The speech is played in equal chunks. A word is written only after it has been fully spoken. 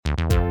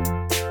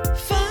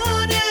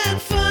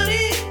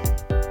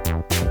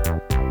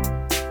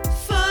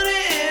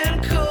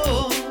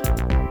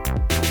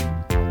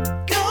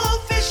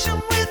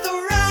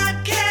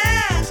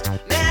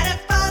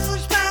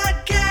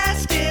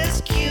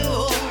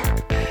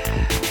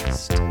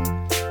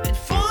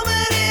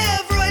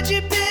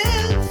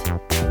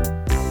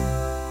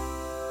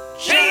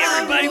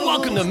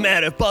to the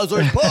Matt F.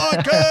 Buzzard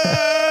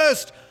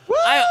podcast.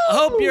 I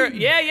hope you're,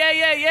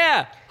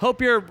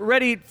 hope you're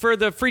ready for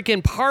the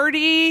freaking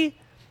party.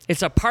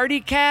 It's a party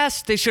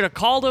cast. They should have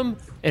called them,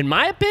 in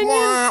my opinion.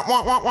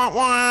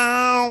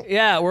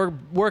 Yeah, we're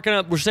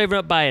saving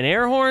up by an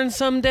air horn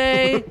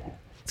someday.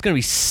 It's going to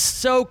be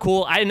so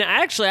cool. And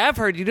actually, I've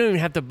heard you don't even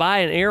have to buy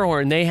an air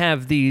horn. They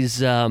have these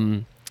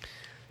sound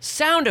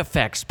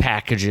effects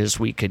packages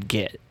we could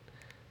get.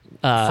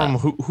 From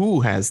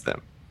who has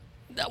them?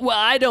 Well,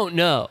 I don't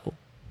know.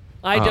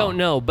 I don't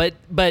know,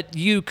 but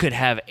you could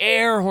have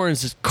air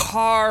horns,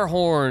 car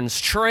horns,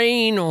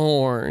 train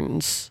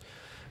horns,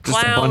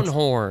 clown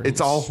horns.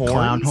 It's all horns?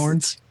 Clown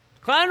horns?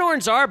 Clown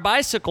horns are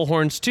bicycle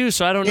horns, too,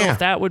 so I don't know if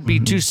that would be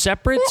two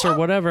separates or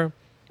whatever.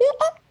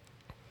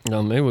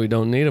 No, maybe we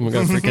don't need them. We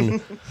got freaking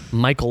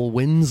Michael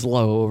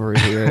Winslow over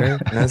here.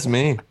 That's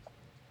me.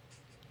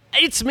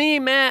 It's me,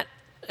 Matt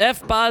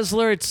F.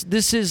 Bosler.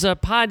 This is a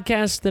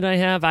podcast that I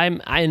have.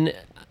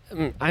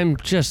 I'm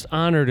just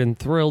honored and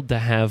thrilled to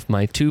have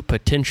my two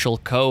potential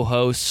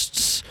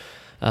co-hosts.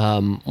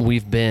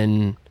 We've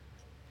been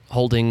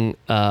holding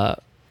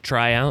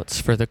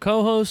tryouts for the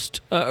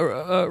co-host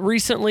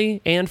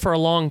recently and for a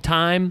long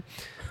time.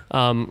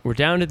 We're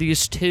down to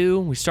these two.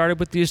 We started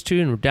with these two,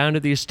 and we're down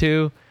to these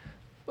two.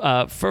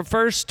 For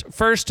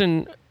first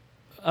and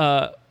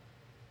what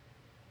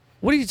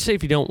do you say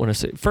if you don't want to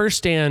say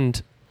first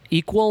and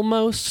equal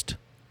most?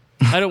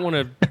 I don't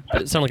want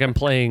to sound like I'm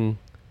playing.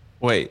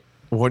 Wait.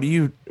 What do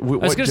you? I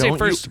was going to say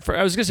first.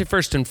 I was going to say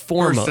first and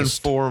foremost. First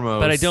and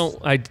foremost. But I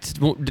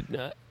don't.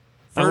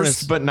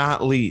 First but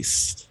not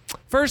least.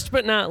 First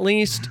but not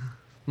least,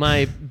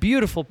 my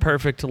beautiful,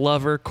 perfect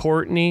lover,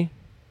 Courtney.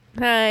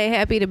 Hi,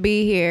 happy to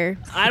be here.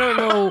 I don't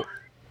know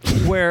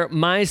where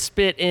my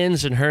spit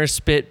ends and her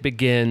spit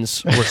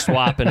begins. We're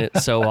swapping it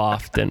so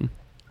often.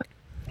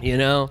 You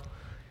know,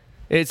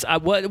 it's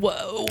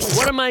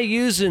what am I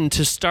using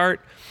to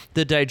start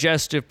the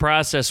digestive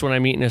process when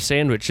I'm eating a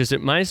sandwich? Is it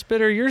my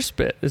spit or your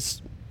spit?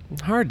 It's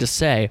hard to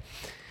say.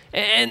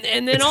 And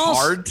then it's also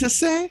hard to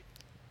say.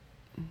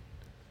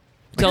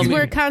 Tell me,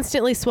 we're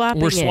constantly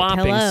swapping. We're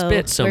swapping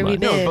spit so much.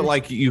 No, but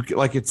like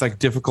it's like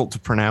difficult to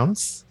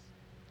pronounce.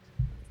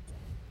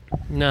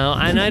 No,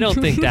 and I don't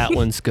think that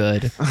one's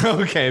good.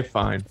 Okay,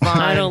 fine.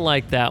 I don't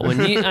like that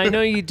one. I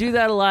know you do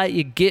that a lot.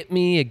 You get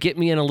me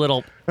in a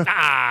little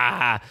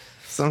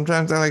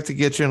Sometimes I like to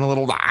get you in a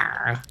little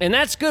and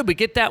that's good. We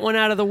get that one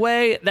out of the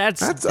way.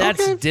 That's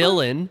okay,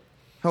 Dylan.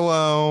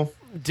 Hello.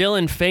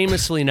 Dylan,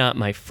 famously not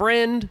my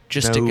friend,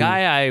 just a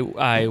guy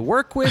I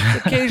work with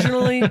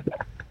occasionally.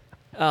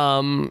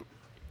 I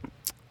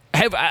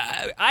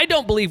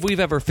don't believe we've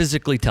ever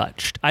physically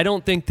touched. I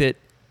don't think that.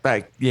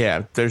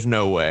 Yeah, there's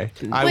no way.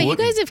 Wait, you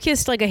guys have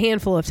kissed like a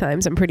handful of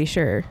times, I'm pretty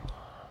sure.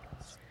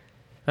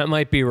 That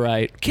might be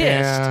right. Kissed.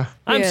 Yeah.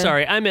 I'm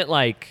sorry. I meant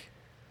like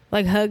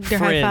hugged friends. or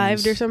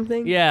high-fived or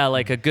something? Yeah,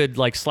 like a good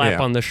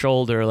slap on the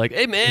shoulder. Like,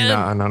 hey, man.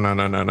 No.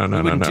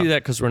 We wouldn't do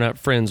that because we're not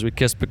friends. We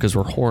kiss because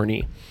we're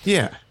horny.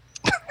 Yeah.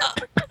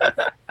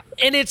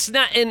 And it's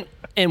not. And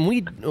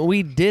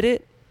we did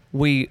it.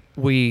 We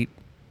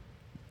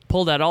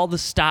pulled out all the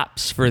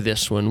stops for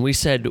this one. We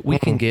said we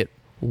can get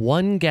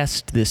one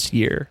guest this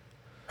year.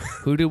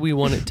 Who do we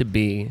want it to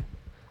be?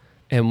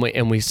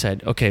 And we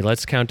said, okay,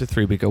 let's count to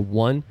three. We go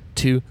 1,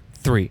 2,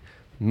 3.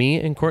 Me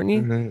and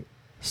Courtney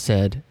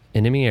said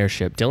enemy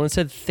airship. Dylan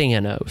said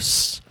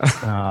Thanos.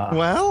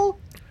 Well,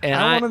 and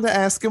I wanted to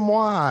ask him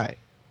why.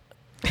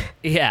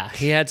 Yeah,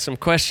 he had some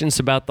questions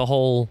about the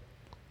whole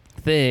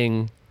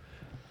thing.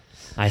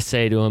 I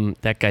say to him,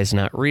 that guy's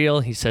not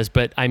real. He says,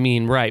 but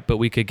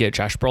we could get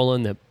Josh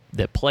Brolin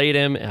that played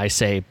him. I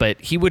say,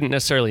 but he wouldn't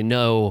necessarily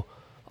know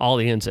all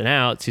the ins and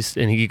outs.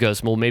 And he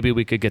goes, well, maybe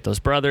we could get those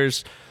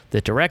brothers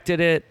that directed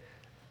it.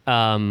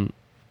 And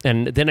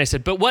then I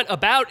said, but what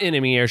about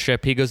enemy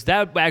airship? He goes,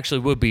 that actually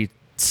would be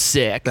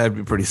sick. That'd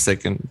be pretty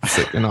sick and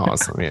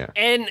awesome, yeah.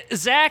 And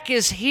Zach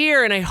is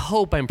here, and I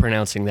hope I'm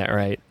pronouncing that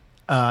right.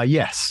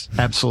 Yes,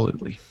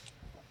 absolutely.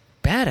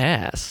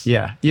 Badass.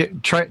 Yeah.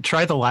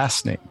 Try the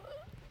last name.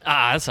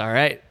 That's all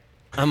right.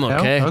 I'm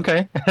okay. No?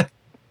 Okay.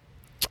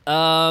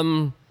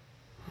 Now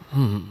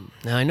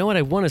I know what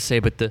I want to say,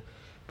 but the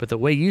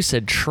way you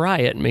said try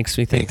it makes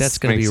me think that's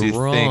going to be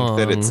wrong. Makes you think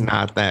that it's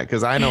not that,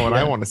 because I know what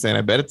I want to say, and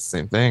I bet it's the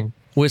same thing.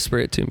 Whisper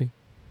it to me.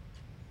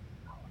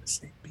 I want to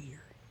say beery.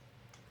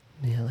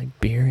 Yeah, like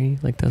beery.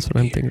 Like that's what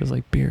I'm thinking. It's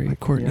like beery.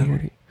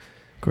 Courtney,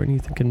 Courtney, you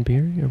thinking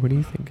beery, or what are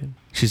you thinking?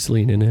 She's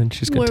leaning in.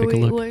 She's going to take a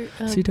look.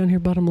 See down here,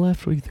 bottom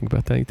left. What do you think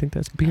about that? You think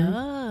that's beery?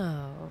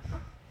 Oh.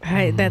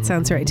 That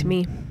sounds right to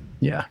me.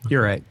 Yeah,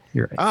 you're right.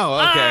 Oh, okay. Oh, all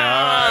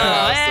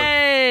right.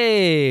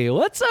 Hey,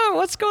 what's up?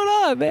 What's going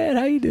on, man?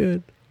 How you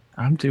doing?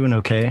 I'm doing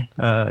okay.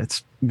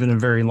 It's been a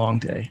very long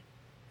day.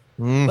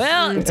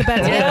 Well, it's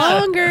about to get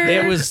longer.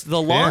 It was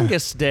the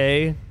longest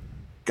day.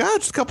 God,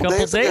 just a couple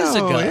days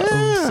ago.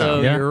 Yeah.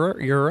 So Yeah.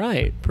 you're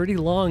right. Pretty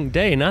long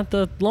day, not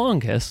the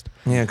longest.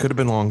 Yeah, it could have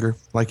been longer,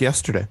 like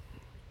yesterday.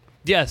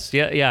 Yes,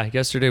 yeah.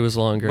 Yesterday was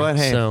longer. But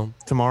hey, so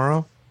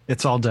tomorrow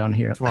It's all down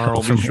here.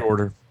 will be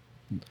shorter.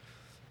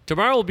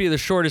 Tomorrow will be the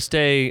shortest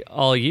day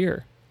all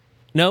year.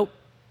 Nope.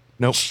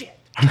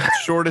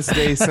 Shortest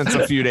day since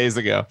a few days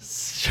ago.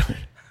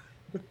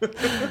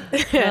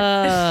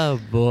 Oh,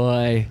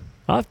 boy.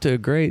 Off to a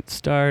great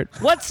start.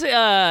 What's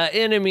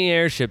enemy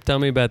airship? Tell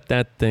me about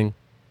that thing.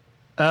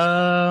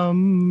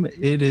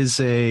 It is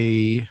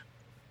a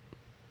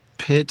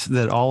pit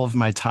that all of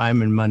my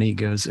time and money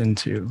goes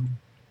into.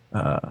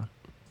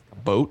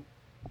 Boat.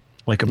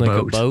 Like a Like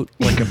a boat. boat?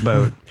 Like a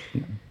boat.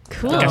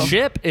 Cool. Like a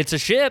ship? It's a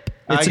ship.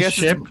 It's I a guess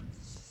ship.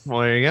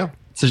 Well, there you go.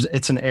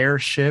 It's an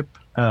airship.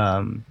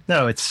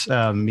 No, it's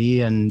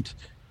me and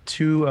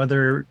two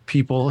other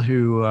people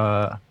who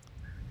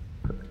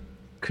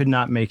could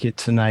not make it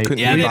tonight. Couldn't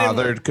Yeah, be they didn't-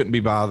 bothered. Couldn't be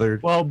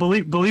bothered. Well,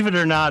 believe it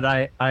or not,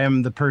 I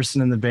am the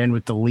person in the band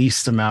with the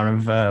least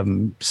amount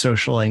of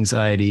social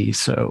anxiety.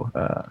 So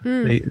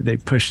they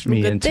pushed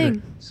me Good into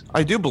thing.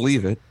 I do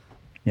believe it.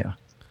 yeah.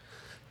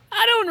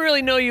 I don't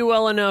really know you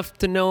well enough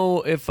to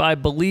know if I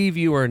believe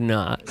you or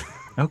not.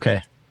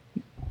 Okay.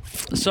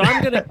 So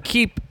I'm going to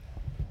keep...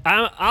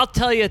 I'll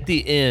tell you at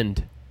the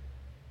end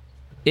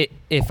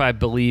if I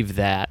believe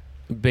that,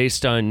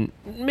 based on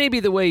maybe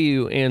the way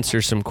you answer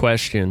some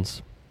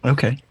questions.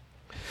 Okay.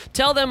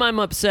 Tell them I'm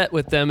upset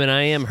with them and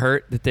I am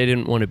hurt that they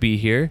didn't want to be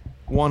here.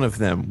 One of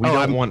them. We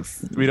don't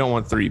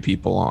want three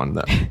people on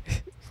though.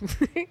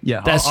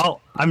 Yeah. That's-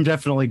 I'm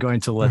definitely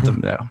going to let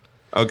them know.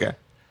 Okay.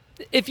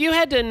 If you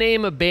had to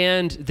name a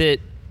band that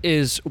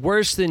is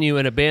worse than you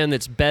and a band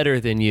that's better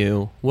than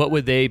you, what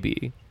would they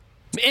be?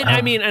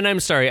 And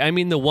I'm sorry, I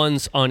mean the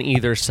ones on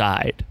either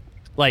side.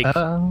 Like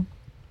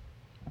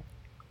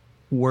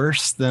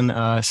Worse than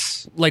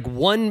us. like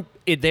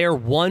they're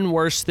one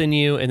worse than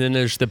you, and then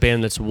there's the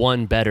band that's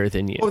one better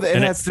than you. Oh, it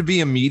And has to be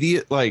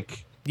immediate.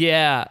 Like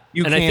yeah,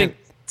 you and can't I think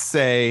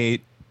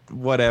say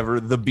whatever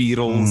the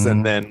Beatles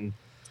and then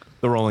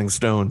the Rolling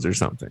Stones or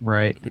something.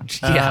 Right.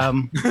 Yeah.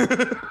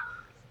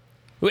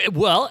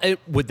 Well,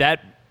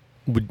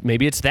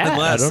 maybe it's that.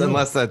 I don't know.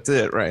 Unless that's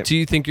it, right? Do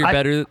you think you're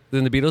better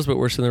than the Beatles but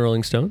worse than the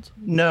Rolling Stones?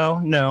 No.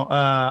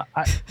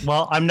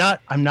 I'm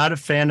not a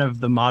fan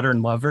of the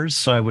Modern Lovers,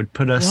 so I would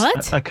put us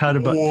What? a cut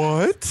above.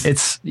 What?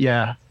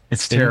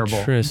 It's terrible.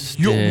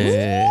 Interesting.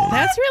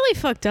 That's really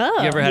fucked up.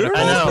 You ever had a You're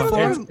I know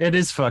before? it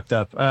is fucked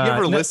up. You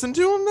ever no- listen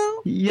to him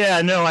though?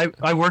 Yeah, no,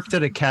 I worked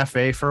at a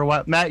cafe for a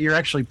while. Matt, you're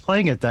actually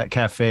playing at that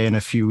cafe in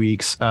a few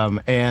weeks.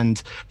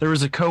 And there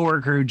was a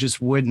coworker who just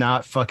would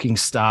not fucking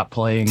stop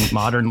playing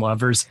Modern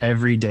Lovers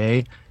every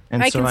day.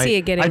 And I so can see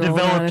it getting I old,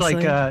 developed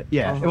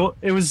honestly.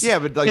 it was Yeah,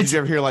 but like, did you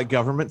ever hear like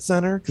Government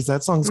Center? Because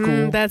that song's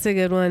cool. That's a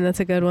good one. That's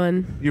a good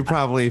one. You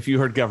probably, if you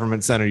heard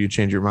Government Center, you'd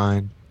change your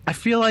mind. I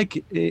feel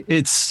like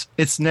it's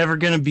never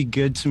gonna be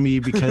good to me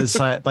because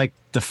like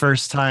the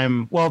first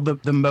time, well,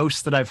 the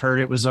most that I've heard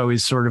it was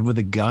always sort of with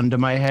a gun to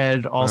my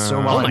head. Also,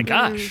 Oh while my I'm-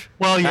 gosh.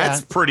 well, yeah,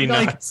 That's pretty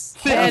like, nuts.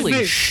 Holy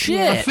a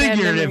shit.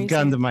 figurative memories.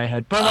 gun to my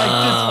head, but like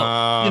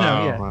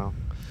yeah. Wow.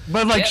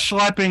 but like Yeah.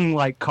 schlepping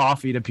like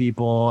coffee to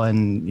people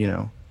and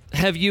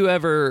Have you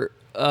ever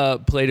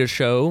played a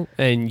show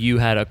and you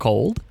had a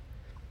cold?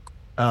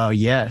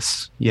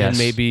 yes And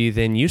maybe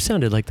then you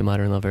sounded like the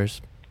Modern Lovers.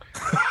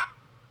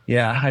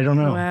 yeah, I don't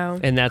know. Wow.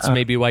 And that's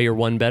maybe why you're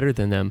one better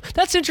than them.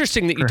 That's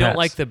interesting that you don't Perhaps.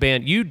 like the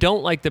band. You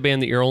don't like the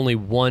band that you're only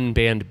one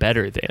band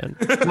better than.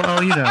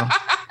 Well, you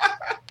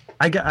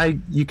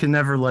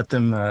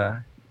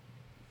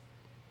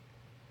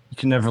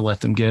can never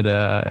let them get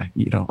a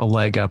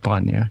leg up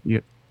on you.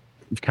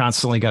 You've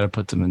constantly got to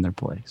put them in their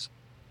place.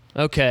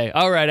 Okay.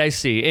 All right. I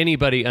see.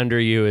 Anybody under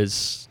you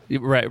is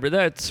right.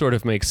 That sort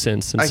of makes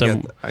sense in I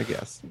some get that, I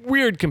guess.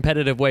 weird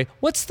competitive way.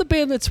 What's the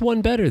band that's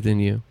one better than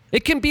you?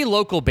 It can be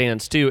local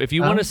bands too. If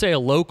you want to say a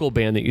local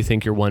band that you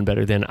think you're one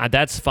better than,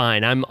 that's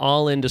fine. I'm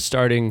all into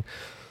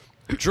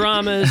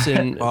dramas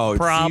and Oh,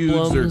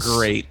 problems. feuds are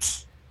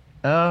great.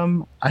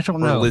 I don't Or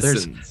know.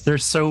 listens.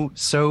 There's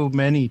so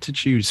many to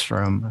choose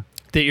from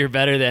That you're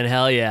better than.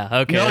 Hell yeah.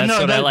 Okay, No, that's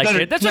no, what I that- like.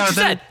 that- That's no, what you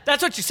that- said.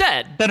 That's what you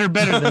said. that are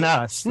better than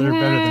us. That are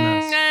better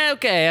than us.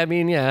 Okay. I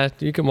mean, yeah,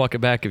 you can walk it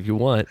back if you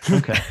want.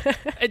 Okay.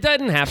 It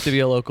doesn't have to be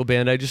a local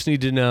band. I just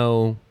need to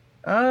know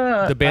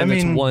the band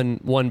that's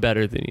one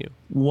better than you.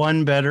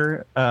 one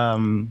better.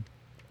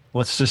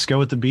 Let's just go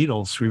with the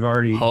Beatles. We've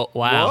already Oh,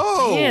 wow.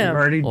 Whoa. Yeah.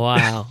 already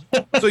Wow.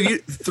 So you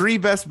three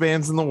best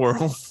bands in the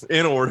world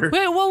in order.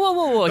 Wait,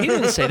 whoa. He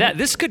didn't say that.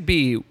 This could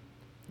be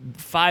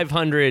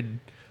 500,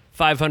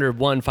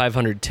 501,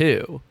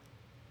 502.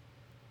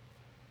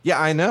 Yeah,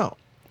 I know.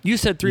 You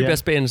said three Yeah.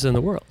 best bands in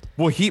the world.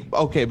 Well,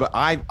 okay, but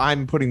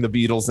I'm putting the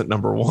Beatles at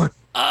number one.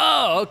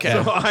 Oh, okay.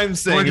 So I'm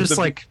saying We're if just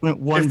the, like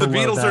one if the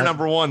below Beatles that. are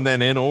number one,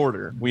 then in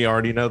order, we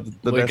already know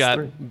the we best got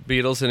three.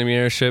 Beatles, Enemy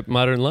Airship,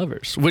 Modern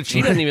Lovers, which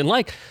he doesn't even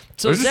like.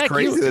 So This is Zach,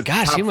 crazy that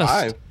it's top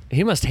five.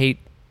 he must hate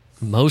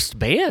most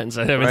bands.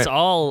 I mean, it's Right.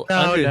 all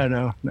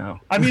under, No.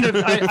 I mean,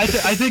 I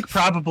think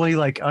probably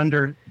like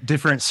under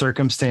different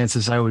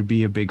circumstances, I would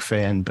be a big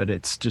fan, but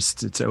it's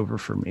over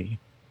for me.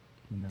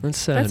 That's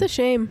sad. That's a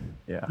shame.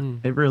 Yeah,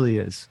 it really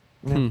is.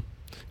 Do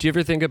you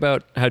ever think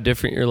about how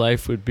different your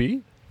life would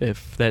be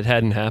if that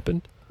hadn't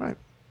happened? Right.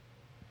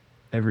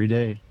 Every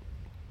day.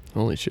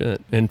 Holy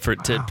shit. And for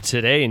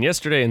today and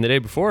yesterday and the day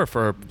before,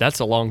 that's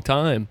a long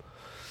time.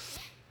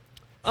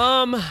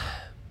 I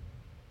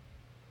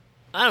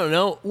don't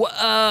know.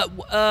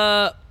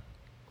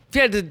 If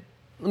you had to,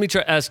 let me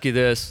try to ask you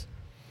this.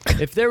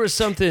 If there was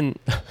something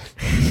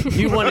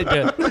you wanted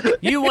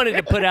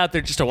to put out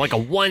there, just like a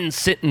one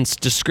sentence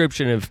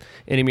description of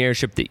enemy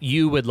airship that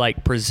you would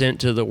like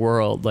present to the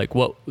world, like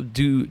what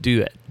do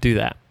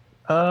that?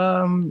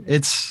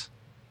 It's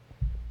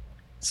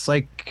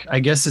like, I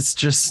guess it's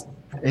just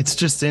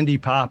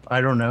indie pop. I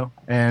don't know.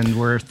 And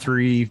we're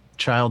 3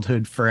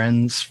 childhood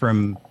friends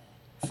from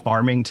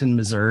Farmington,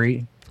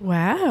 Missouri.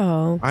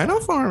 Wow. I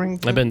know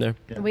Farmington. I've been there.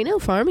 We know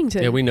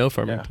Farmington. Yeah, we know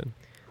Farmington.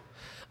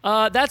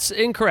 That's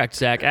incorrect,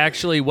 Zach.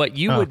 Actually, what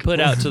you would put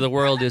out to the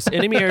world is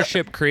enemy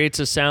airship creates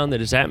a sound that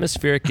is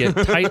atmospheric yet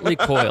tightly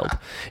coiled.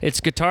 It's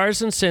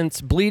guitars and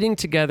synths bleeding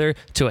together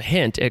to a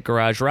hint at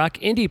garage rock,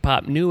 indie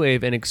pop, new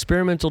wave, and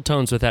experimental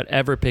tones without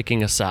ever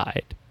picking a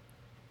side.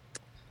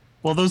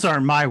 Well, those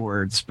aren't my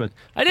words, but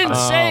I didn't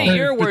say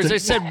your words. I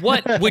said,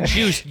 what would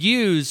you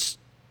use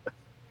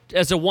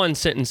as a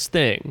one-sentence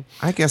thing?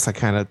 I guess I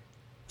kind of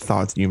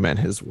thought you meant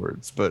his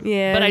words, but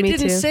Yeah, But I me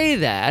didn't too. say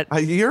that.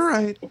 You're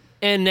right.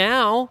 And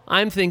now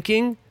I'm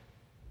thinking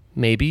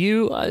maybe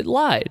you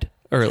lied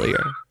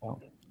earlier.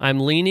 I'm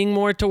leaning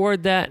more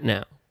toward that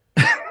now.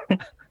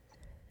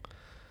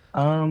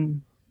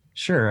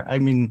 sure. I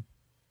mean,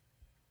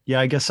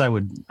 yeah, I guess I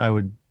would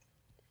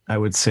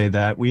say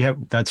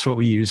that that's what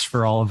we use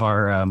for all of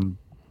our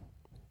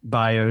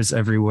bios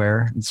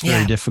everywhere. It's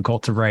very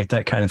difficult to write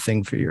that kind of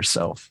thing for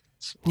yourself.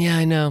 Yeah,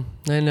 I know.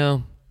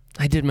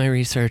 I did my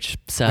research,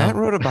 so Matt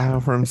wrote a bio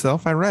for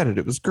himself. I read it.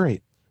 It was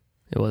great.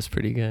 it was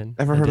pretty good.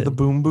 Ever heard of the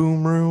Boom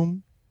Boom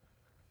Room?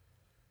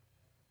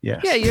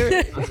 Yes. Yeah,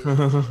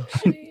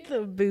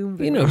 The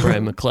boom. you know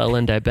Brian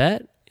McClelland, I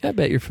bet. I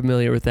bet you're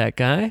familiar with that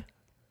guy.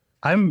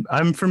 I'm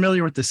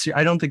familiar with the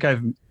I don't think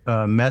I've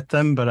met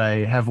them, but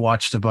I have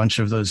watched a bunch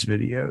of those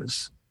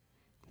videos.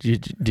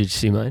 Did you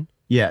see mine?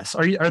 Yes.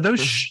 Are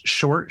those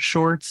short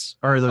shorts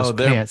or are those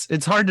they're- pants?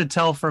 It's hard to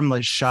tell from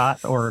the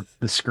shot or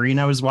the screen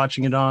I was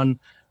watching it on,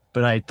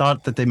 but I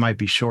thought that they might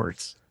be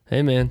shorts.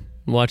 Hey, man,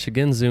 watch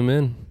again, zoom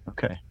in.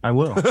 Okay, I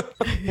will.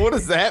 What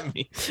does that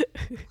mean?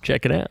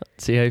 Check it out.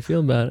 See how you feel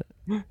about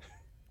it.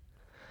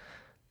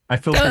 I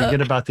feel pretty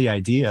good about the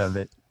idea of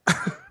it.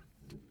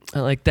 I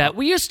like that.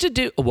 We used to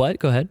do what?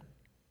 Go ahead.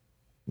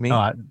 Me?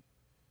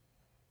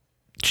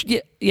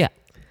 Yeah.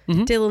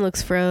 Dylan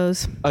looks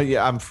froze. Oh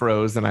yeah, I'm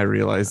froze and I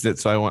realized it,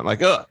 so I went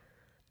like, ugh.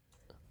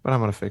 But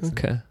I'm gonna fix it.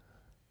 Okay.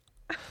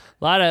 A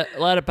lot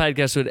of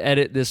podcasts would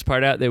edit this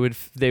part out. They would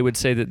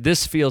say that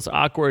this feels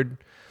awkward,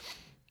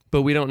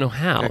 but we don't know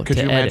how. Could to you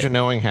edit. imagine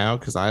knowing how?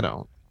 Because I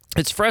don't.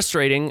 It's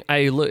frustrating.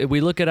 We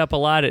look it up a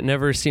lot. It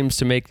never seems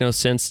to make no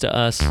sense to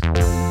us.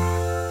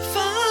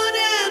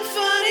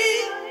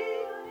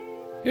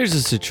 Here's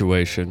a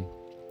situation.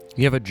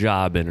 You have a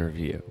job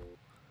interview.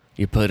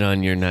 You put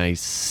on your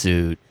nice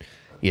suit.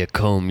 You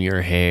comb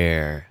your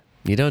hair.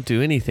 You don't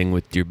do anything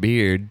with your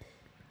beard.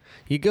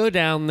 You go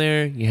down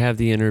there. You have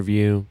the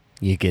interview.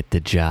 You get the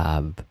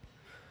job.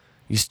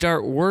 You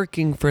start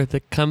working for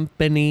the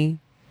company,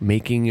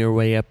 making your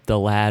way up the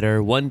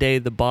ladder. One day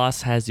the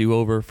boss has you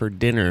over for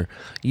dinner.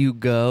 You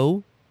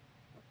go.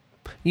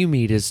 You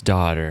meet his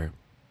daughter.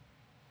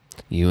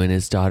 You and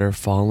his daughter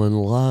fall in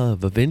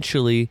love.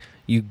 Eventually,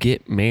 you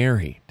get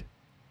married.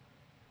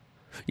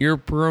 You're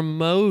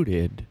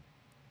promoted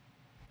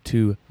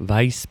to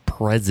vice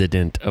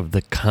president of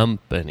the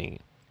company.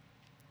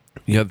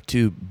 You have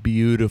 2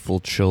 beautiful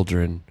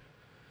children.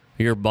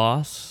 Your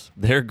boss,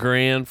 their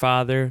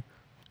grandfather,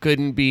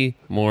 couldn't be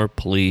more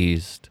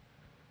pleased.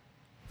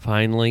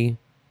 Finally,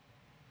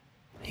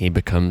 he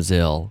becomes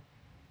ill.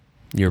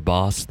 Your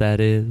boss, that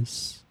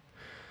is.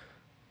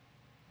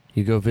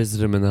 You go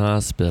visit him in the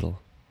hospital.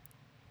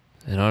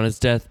 And on his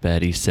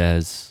deathbed, he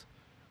says,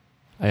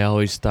 I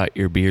always thought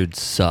your beard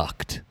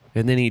sucked.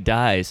 And then he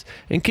dies.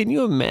 And can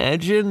you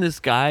imagine this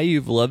guy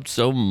you've loved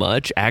so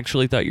much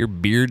actually thought your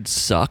beard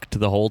sucked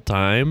the whole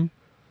time?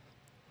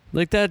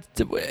 Like that.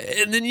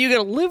 And then you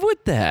got to live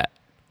with that.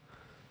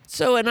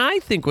 So, and I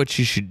think what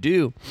you should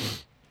do,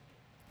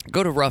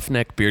 go to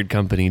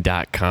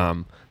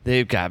roughneckbeardcompany.com.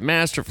 They've got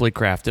masterfully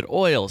crafted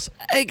oils.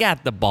 They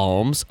got the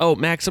balms. Oh,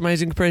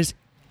 maximizing price.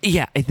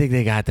 Yeah, I think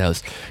they got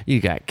those. You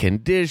got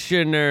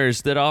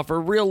conditioners that offer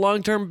real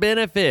long-term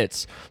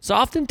benefits.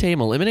 Soft and tame,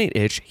 eliminate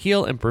itch,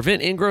 heal, and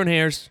prevent ingrown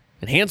hairs,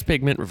 enhance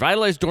pigment,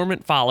 revitalize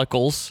dormant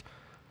follicles.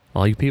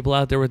 All you people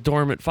out there with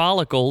dormant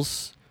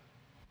follicles,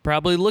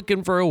 probably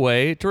looking for a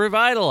way to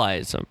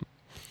revitalize them.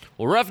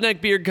 Well,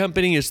 Roughneck Beard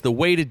Company is the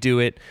way to do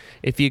it.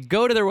 If you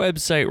go to their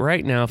website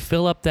right now,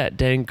 fill up that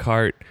dang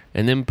cart,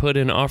 and then put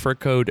in offer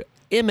code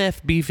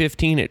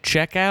MFB15 at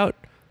checkout,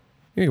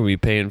 you're going to be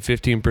paying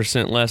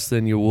 15% less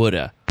than you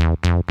woulda.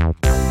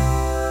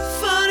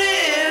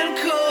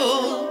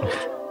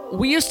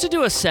 We used to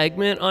do a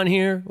segment on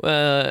here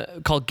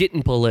called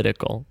Getting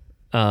Political.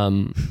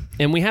 And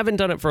we haven't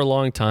done it for a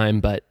long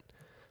time, but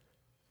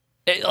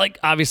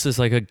obviously it's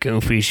like a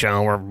goofy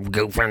show. We're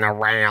goofing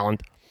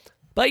around.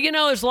 But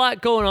there's a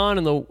lot going on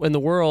in the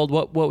world.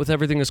 What with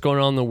everything that's going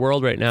on in the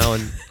world right now,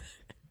 and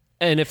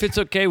and if it's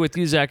okay with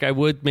you, Zach, I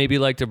would maybe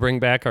like to bring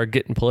back our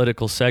Getting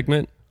Political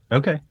segment.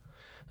 Okay.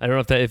 I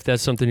don't know if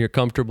that's something you're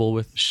comfortable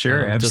with.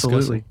 Sure,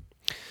 absolutely.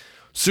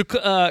 So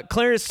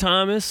Clarence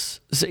Thomas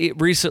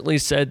recently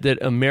said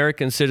that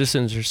American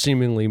citizens are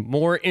seemingly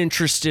more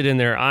interested in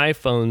their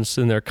iPhones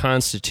than their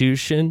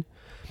Constitution.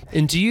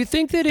 And do you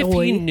think that if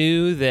he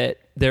knew that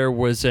there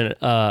was an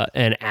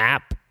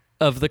app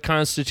of the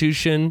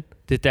Constitution,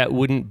 that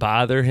wouldn't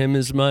bother him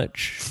as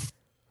much?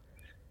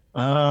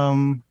 I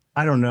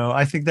don't know.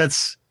 I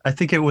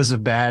think it was a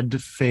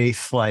bad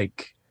faith,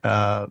 like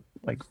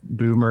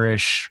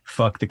boomerish,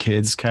 fuck the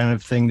kids kind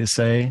of thing to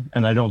say.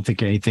 And I don't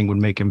think anything would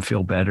make him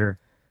feel better.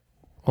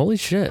 Holy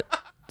shit.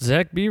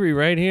 Zach Beery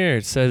right here.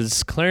 It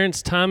says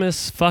Clarence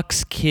Thomas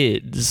fucks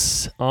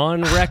kids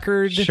on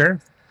record.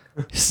 Sure.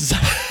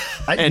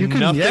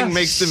 Nothing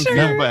makes him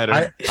feel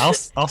better.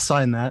 I'll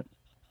sign that.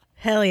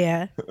 Hell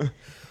yeah.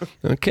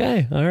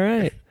 Okay. All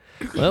right.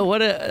 Well,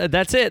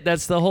 that's it.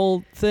 That's the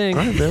whole thing.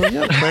 All right, there we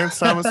go. Clarence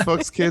Thomas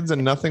fucks kids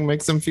and nothing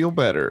makes him feel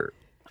better.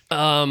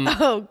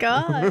 Oh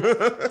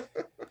God.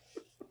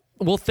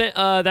 Well,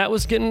 that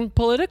was getting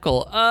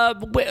political.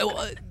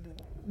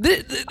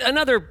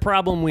 Another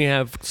problem we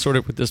have sort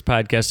of with this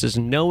podcast is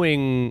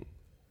knowing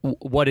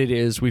what it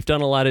is. We've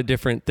done a lot of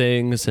different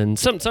things, and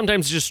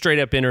sometimes just straight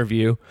up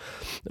interview,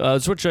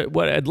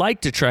 what I'd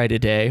like to try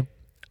today.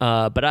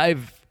 But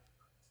I've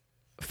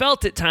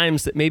felt at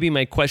times that maybe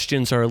my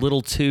questions are a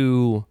little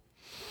too,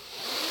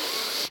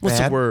 what's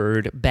the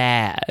word?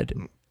 Bad.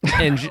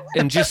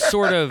 and just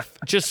sort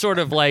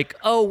of like,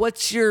 oh,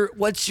 what's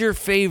your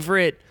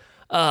favorite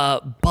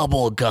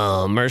bubble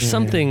gum or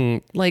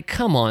something? Like,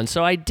 come on.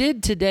 So I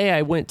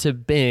went to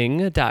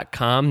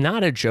Bing.com.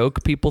 Not a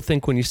joke. People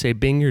think when you say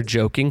Bing, you're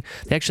joking.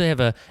 They actually have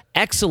an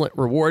excellent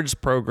rewards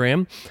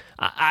program.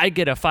 I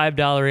get a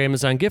 $5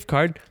 Amazon gift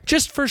card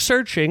just for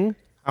searching.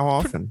 How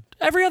often?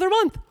 Every other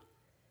month.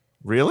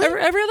 Really?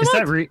 Every other month. Is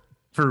that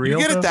for real?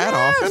 You get it that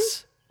often?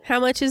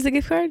 How much is the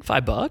gift card?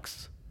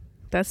 $5.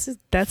 That's a $5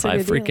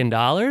 good deal. freaking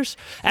dollars.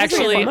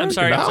 Actually, I'm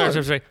sorry.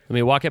 Let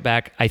me walk it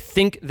back. I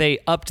think they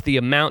upped the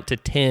amount to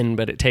 10,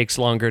 but it takes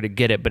longer to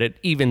get it, but it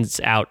evens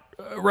out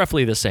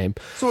roughly the same.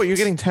 So what, you're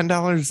getting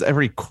 $10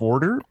 every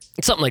quarter?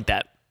 Something like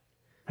that.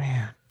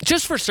 Man.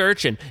 Just for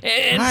searching.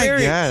 And I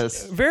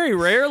guess. Very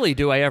rarely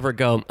do I ever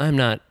go, I'm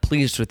not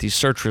pleased with these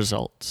search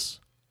results.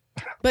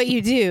 But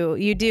you do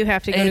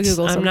have to go to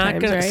Google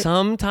sometimes, right?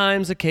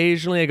 Sometimes,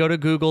 occasionally, I go to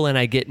Google and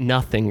I get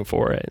nothing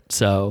for it.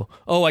 So,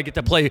 I get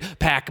to play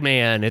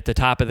Pac-Man at the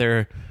top of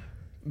their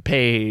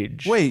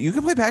page. Wait, you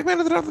can play Pac-Man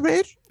at the top of the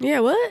page? Yeah,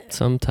 what?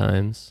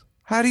 Sometimes.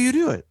 How do you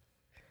do it?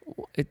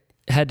 It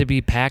had to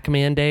be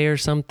Pac-Man Day or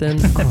something.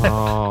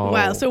 Oh.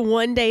 Wow, so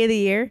one day of the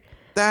year?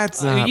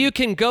 That's not... You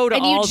can go to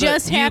and all you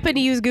just happen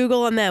to use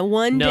Google on that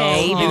one No,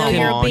 day, even though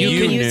you're a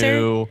Bing user?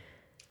 Knew.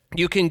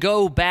 You can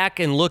go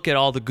back and look at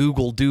all the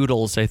Google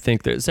Doodles, I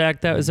think.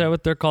 Zach, is that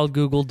what they're called,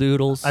 Google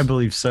Doodles? I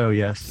believe so,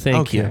 yes.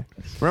 Thank you.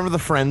 Remember the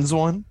Friends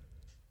one?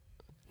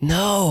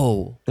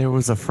 No. There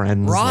was a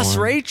Friends Ross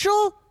one.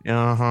 Rachel?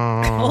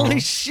 Uh-huh. Holy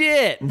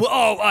shit.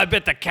 Oh, I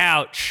bet the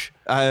couch.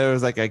 There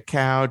was like a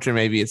couch, and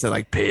maybe it said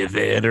like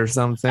pivot or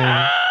something.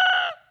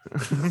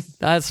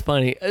 That's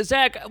funny.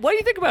 Zach, what do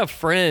you think about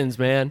Friends,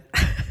 man?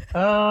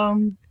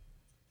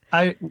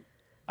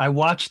 I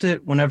watched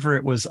it whenever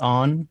it was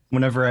on,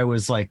 whenever I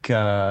was like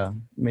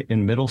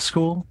in middle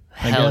school.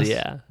 Hell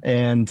yeah.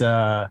 And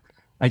I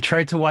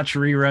tried to watch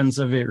reruns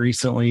of it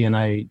recently, and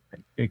I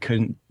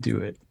couldn't do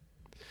it.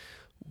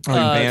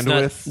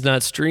 Bandwidth? It's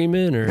not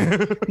streaming or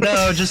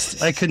No,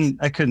 just I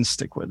couldn't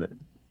stick with it.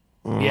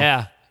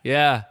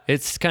 Yeah.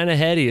 It's kind of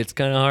heady. It's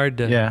kind of hard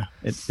to. Yeah,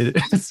 it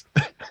is.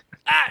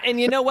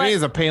 And you know what?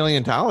 He's a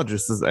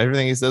paleontologist.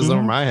 Everything he says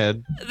over my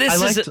head.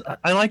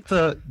 I liked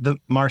the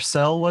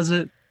Marcel, was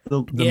it?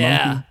 The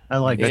monkey. I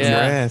like That's it.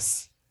 Yeah.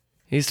 yes.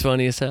 He's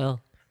funny as hell.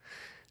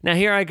 Now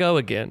here I go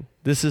again.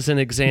 This is an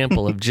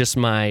example of just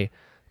my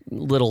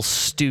little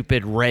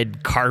stupid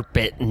red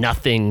carpet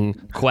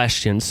nothing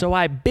questions. So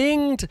I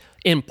binged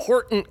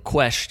important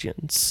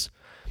questions.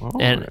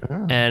 And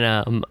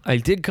I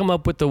did come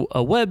up with a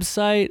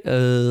website.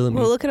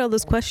 Well, look at all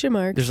those question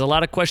marks. There's a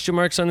lot of question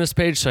marks on this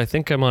page, so I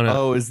think I'm on a...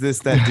 Oh, is this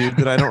that dude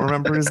that I don't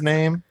remember his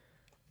name?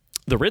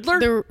 The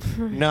Riddler?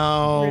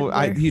 No,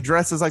 Riddler. he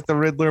dresses like the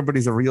Riddler, but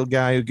he's a real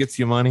guy who gets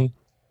you money.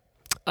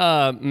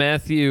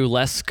 Matthew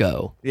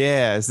Lesko.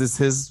 Yeah, is this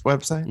his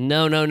website?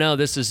 No.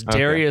 This is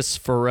Darius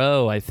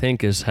Farrow, I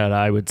think is how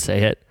I would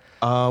say it.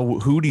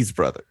 Hootie's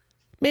brother.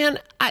 Man,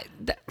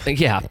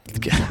 yeah.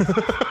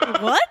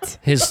 What?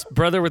 His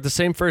brother with the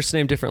same first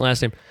name, different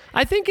last name.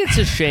 I think it's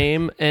a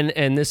shame,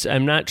 and this,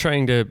 I'm not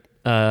trying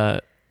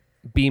to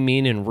be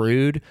mean and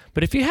rude,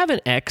 but if you have an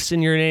X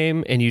in your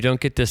name and you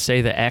don't get to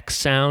say the X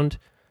sound,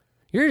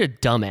 you're a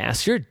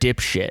dumbass. You're a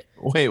dipshit.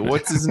 Wait,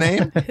 what's his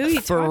name? Who are you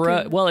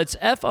talking? Well, it's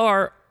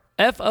Farrow.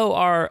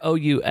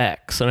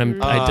 F-O-R-O-U-X,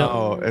 and I don't.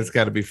 Oh, it's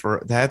got to be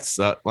for that's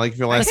like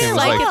your last I name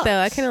kind of was like like. it though.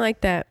 I kind of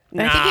like that. I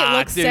think it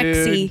looks dude.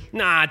 sexy.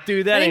 Nah,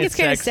 dude, that I think ain't it's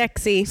kind of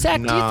sexy. Zach,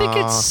 do you think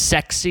Nah. it's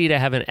sexy to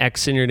have an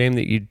X in your name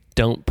that you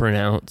don't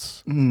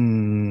pronounce,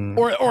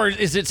 or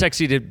is it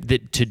sexy to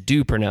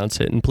do pronounce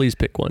it? And please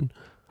pick one.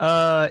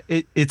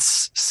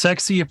 It's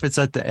sexy if it's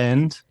at the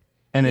end,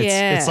 and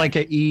it's like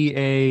a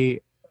EA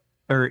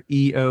or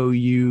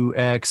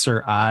EOUX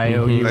or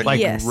IOU, Like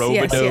Yes, Robidoux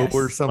yes, yes.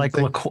 or something.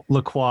 like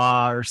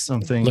LaCroix or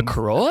something.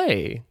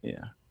 LaCroix. Yeah.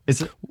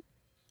 It's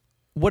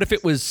What if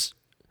it was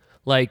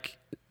like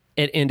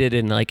it ended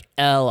in like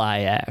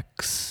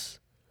LIX,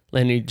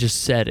 and you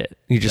just said it?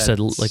 You just said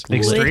like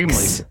extremely.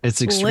 licks.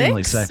 It's extremely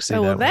Licks? sexy.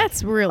 Oh, well, that way.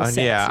 that's real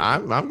sexy. Yeah,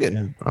 I'm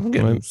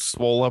getting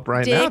swole up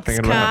right now Dicks,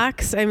 thinking about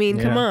cocks. I mean,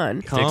 come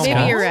on. Come Maybe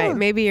on. you're right.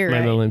 Maybe you're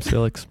My middle right. name's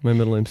Felix.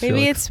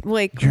 Maybe It's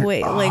like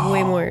way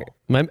more.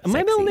 my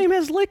middle name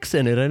has licks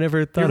in it. I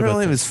never thought Your about real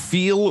name that. is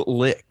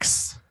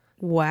Felix.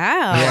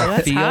 Wow,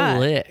 that's hot.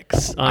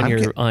 Felix on I'm your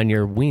get- on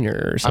your wiener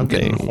or I'm something.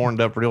 getting horned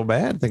up real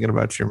bad thinking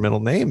about your middle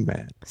name,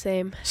 man.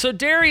 Same. So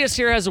Darius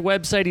here has a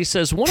website. He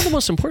says, one of the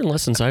most important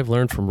lessons I've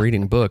learned from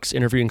reading books,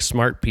 interviewing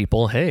smart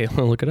people, hey,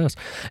 look at us,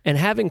 and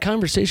having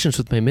conversations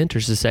with my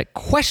mentors is that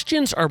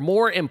questions are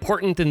more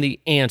important than the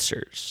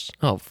answers.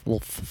 Oh,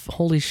 well,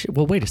 holy shit.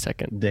 Well, wait a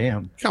second.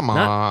 Damn. Come on.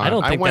 I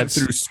don't think went that's-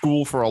 through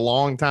school for a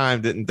long time,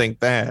 didn't think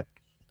that.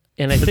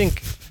 And I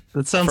think,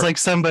 That sounds like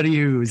somebody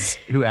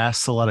who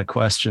asks a lot of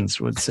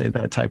questions would say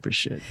that type of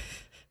shit.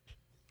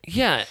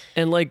 yeah,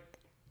 and like,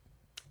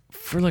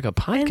 for like a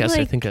podcast, I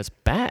like, think that's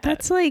bad.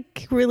 That's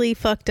like really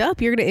fucked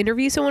up. You're going to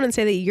interview someone and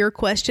say that your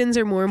questions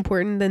are more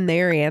important than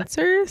their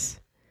answers?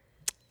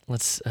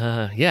 Let's,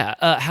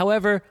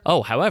 however,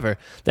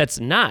 that's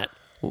not.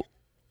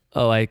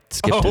 Oh, I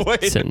skipped a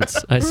wait.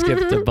 sentence. I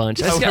skipped a bunch.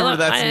 However,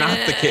 that's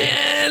not the case.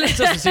 This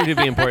doesn't seem to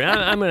be important.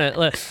 I'm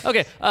gonna.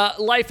 Okay,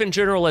 life in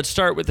general. Let's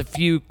start with a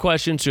few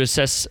questions to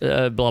assess.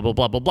 Blah blah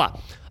blah blah blah.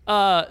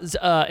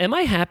 Am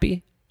I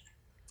happy?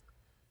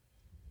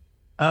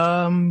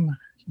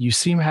 You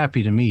seem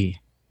happy to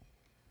me.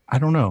 I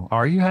don't know.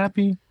 Are you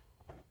happy?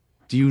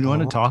 Do you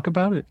want to talk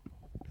about it?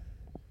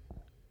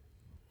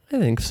 I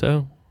think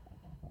so.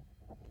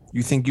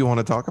 You think you want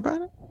to talk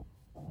about it?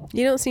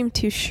 You don't seem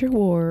too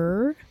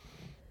sure.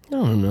 I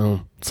don't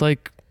know. It's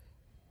like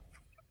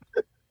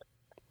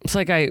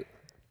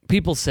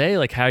people say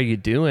like, "How you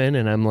doing?"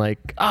 and I'm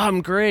like, "Oh,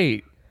 I'm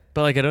great,"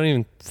 but like I don't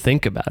even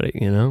think about it.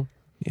 You know?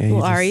 Yeah.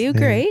 Well, are you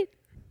great?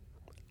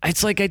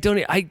 It's like I don't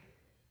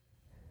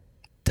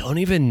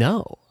even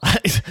know.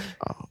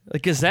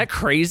 Like, is that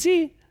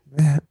crazy?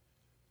 Man,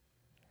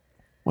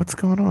 what's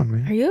going on,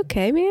 man? Are you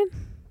okay, man?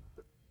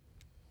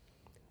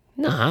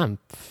 Nah,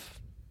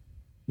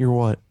 You're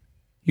what?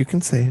 You can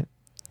say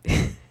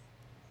it.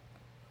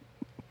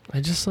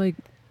 I just like.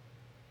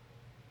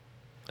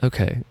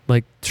 Okay,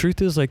 like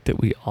truth is like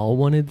that we all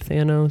wanted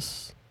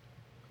Thanos,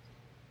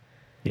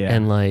 Yeah.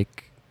 and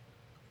like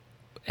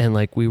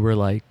we were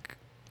like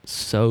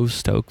so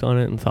stoked on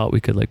it and thought we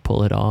could like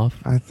pull it off,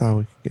 I thought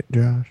we could get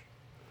Josh.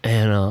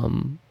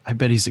 and I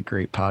bet he's a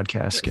great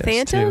podcast guest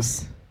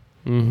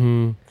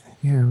Thanos?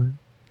 Yeah.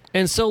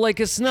 and so like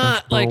it's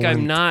not like I'm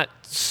Roland. not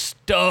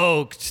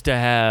stoked to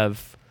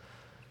have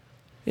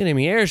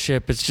enemy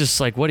airship. It's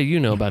just like, what do you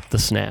know about the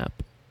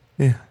snap?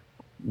 Yeah. too.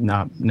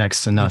 Not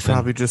next to I nothing.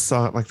 probably just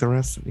saw it like the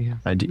rest of you.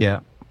 Yeah.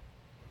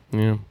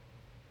 Yeah.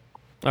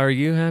 Are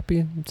you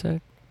happy,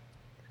 Zach?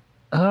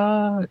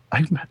 I'm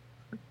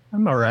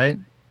all right.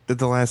 Did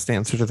the last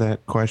answer to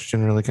that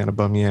question really kind of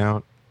bum you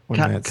out? When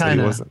Matt said he Kind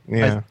of. wasn't?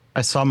 Yeah.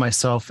 I saw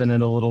myself in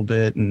it a little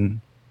bit and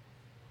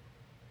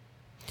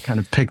kind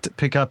of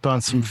pick up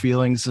on some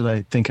feelings that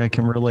I think I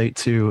can relate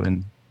to.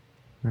 And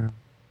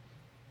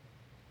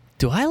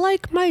Do I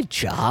like my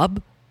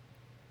job?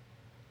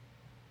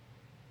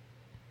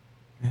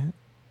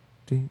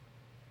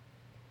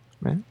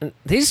 Man.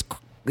 These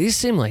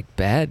seem like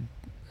bad.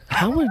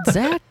 How would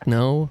Zach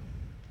know?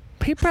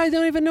 He probably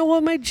don't even know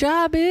what my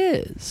job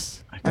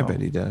is. I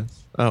bet he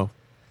does. Oh.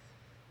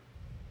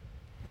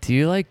 Do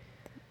you like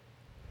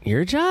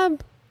your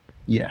job?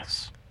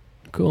 Yes.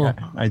 Cool.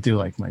 Yeah, I do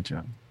like my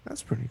job.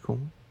 That's pretty cool.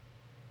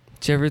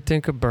 Did you ever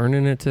think of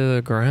burning it to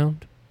the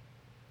ground?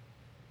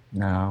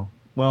 No.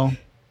 Well,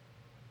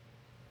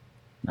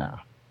 no.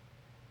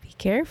 Be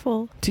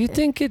careful. Do you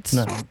think it's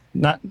No.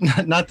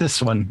 Not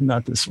this one.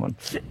 Not this one.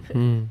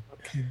 Maybe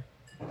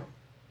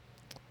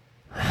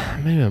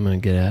I'm gonna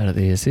get out of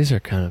these. These are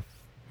kind of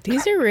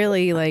These are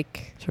really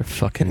like these are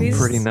fucking These-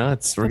 Pretty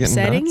nuts. We're getting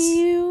upsetting nuts.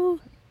 you.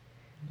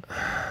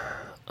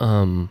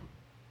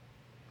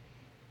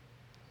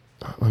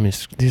 Let me.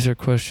 These are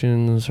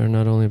questions are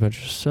not only about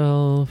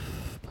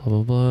yourself. Blah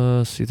blah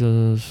blah. See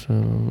those.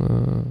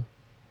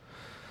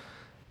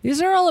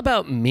 These are all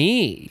about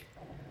me.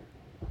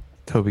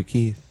 Toby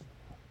Keith.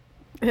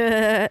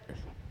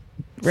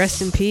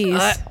 Rest in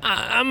peace.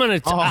 I'm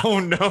gonna. Oh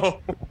no.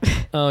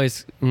 Oh,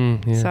 he's. Yeah.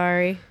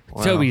 Sorry.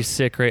 Wow. Toby's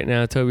sick right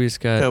now. Toby's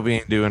got Toby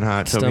ain't doing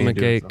hot. Toby ain't stomach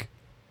doing ache.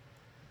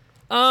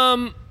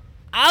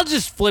 I'll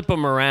just flip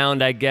them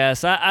around, I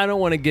guess. I don't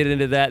want to get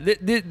into that.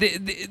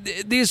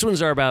 These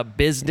ones are about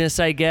business,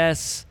 I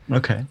guess.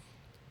 Okay.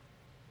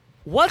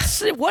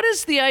 What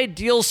is the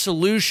ideal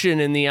solution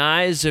in the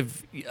eyes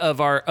of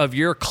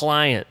your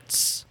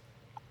clients?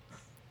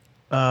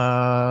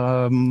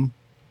 I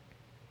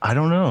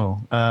don't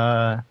know.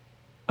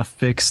 A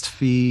fixed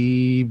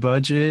fee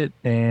budget,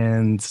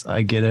 and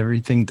I get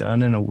everything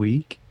done in a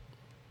week.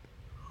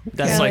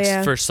 That's Hell like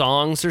yeah. for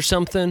songs or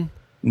something.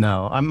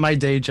 No, my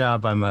day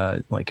job. I'm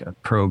a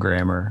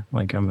programmer.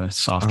 Like I'm a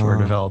software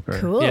developer.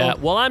 Cool. Yeah.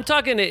 Well, I'm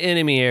talking to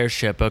Enemy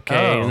Airship.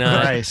 Okay, Oh,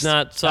 not Christ.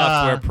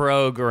 software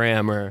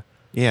programmer.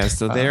 Yeah,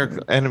 so they're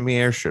enemy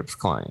airships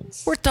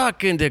clients. We're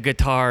talking to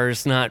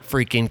guitars, not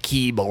freaking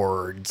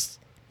keyboards.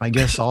 I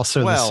guess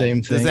also Well, the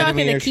same does thing. that- Talking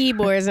to Enemy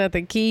keyboards, not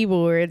the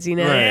keyboards, you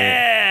know. Right.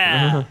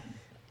 Yeah.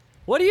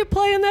 What do you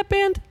play in that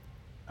band?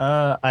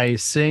 I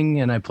sing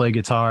and I play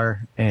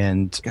guitar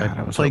and God, I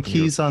I was play hoping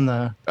you keys on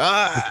the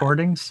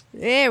recordings.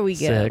 There we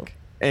go. Sick.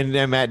 And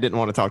Matt didn't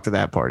want to talk to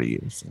that part of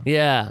you. So.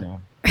 Yeah.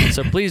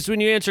 So please,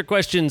 when you answer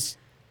questions,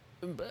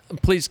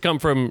 please come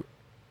from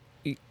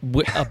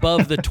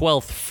above the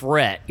 12th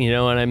fret. You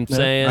know what I'm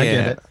saying? I Yeah.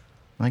 get it.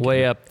 I get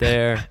Way it. up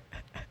there.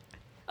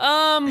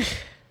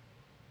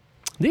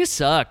 These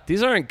suck.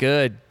 These aren't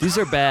good. These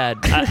are bad.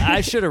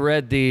 I should have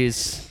read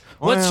these.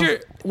 Well-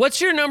 What's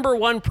your number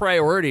one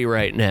priority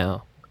right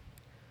now?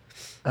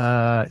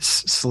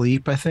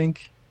 Sleep, I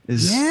think.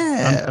 Is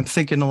Yeah. I'm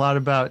thinking a lot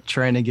about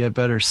trying to get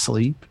better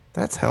sleep.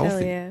 That's Hell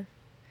healthy. yeah.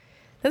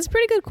 That's a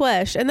pretty good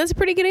question, and that's a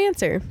pretty good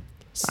answer.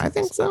 I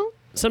think so.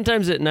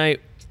 Sometimes at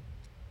night,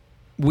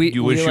 we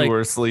You wish like, you were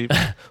asleep.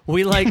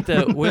 we like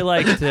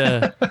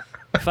to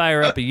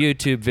fire up a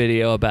YouTube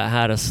video about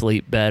how to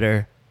sleep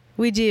better.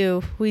 We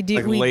do. Like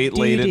we late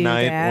do at do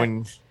night that.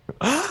 when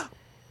Yeah.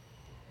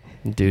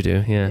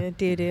 Yeah,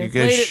 do. you guys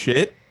Late at-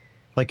 shit.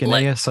 Like an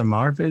Like-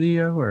 ASMR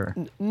video or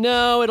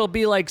No, it'll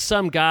be like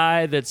some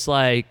guy that's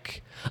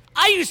like,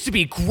 I used to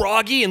be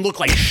groggy and look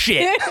like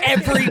shit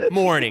every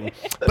morning,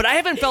 but I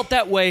haven't felt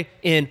that way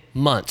in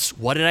months.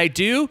 What did I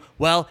do?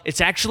 Well, it's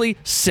actually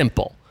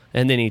simple.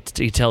 And then he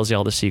tells you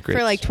all the secrets.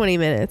 For like 20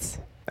 minutes.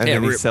 And Yeah,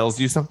 then he re- sells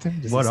you something.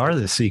 Does what he- are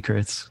the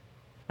secrets?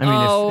 I mean,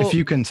 Oh. if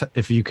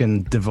you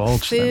can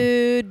divulge them.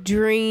 Food,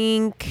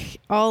 drink,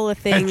 all the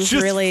things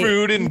just really.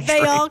 food and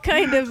they all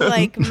kind of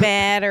like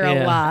matter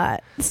Yeah. a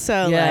lot.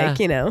 So Yeah. like,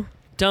 you know.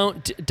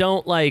 Don't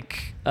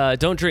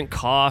drink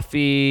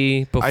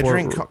coffee before.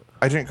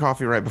 I drink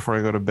coffee right before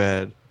I go to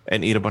bed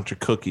and eat a bunch of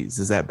cookies.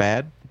 Is that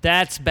bad?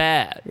 That's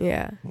bad.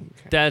 Yeah.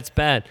 That's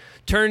bad.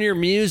 Turn your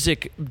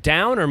music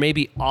down or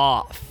maybe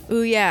off.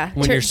 Ooh yeah.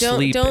 When you're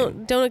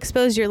sleeping. Don't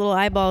expose your little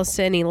eyeballs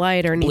to any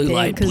light or anything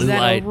light, because blue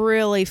that'll light.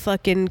 really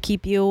fucking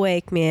keep you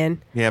awake,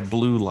 man. Yeah,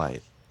 blue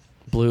light.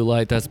 Blue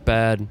light, that's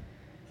bad.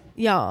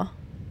 Yeah.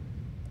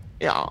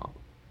 Yeah.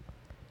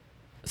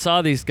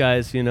 Saw these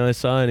guys, I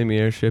saw Enemy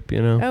Airship,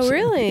 Oh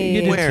really?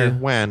 You did Where? too.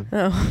 When?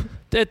 Oh.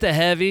 At the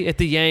Heavy, at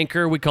the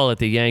Yanker. We call it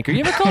the Yanker. You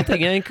ever call it the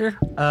Yanker?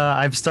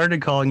 I've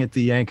started calling it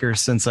the Yanker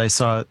since I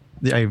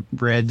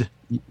read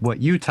what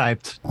you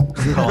typed,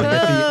 calling it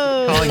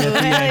the hell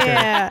Yanker.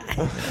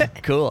 yeah.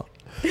 Cool.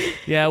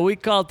 Yeah, we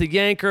call it the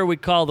Yanker. We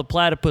call the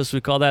platypus.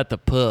 We call that the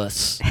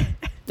puss.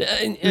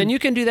 And you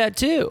can do that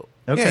too.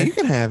 Okay. Yeah, you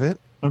can have it.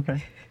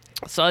 Okay.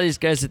 I saw these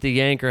guys at the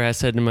Yanker. I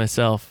said to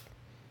myself,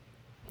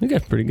 "You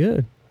guys pretty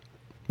good."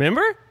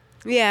 Remember?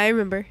 Yeah, I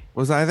remember.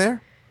 Was I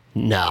there?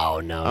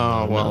 No.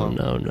 Oh, well.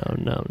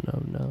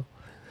 No.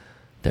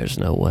 There's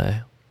no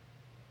way.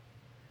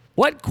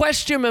 What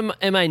question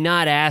am I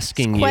not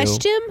asking you?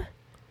 Question?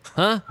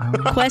 Huh?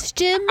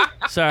 Question?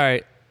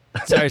 Sorry.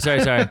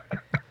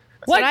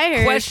 What I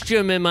heard.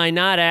 question am I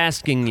not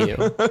asking you?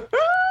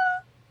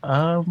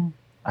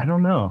 I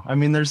don't know. I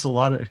mean, there's a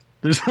lot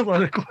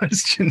of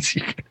questions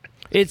you can.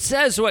 It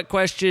says what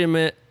question.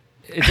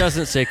 It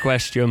doesn't say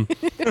question,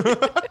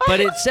 but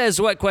it says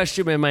what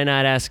question am I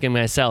not asking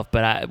myself?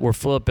 But we're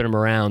flipping them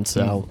around,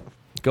 so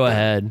go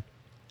ahead.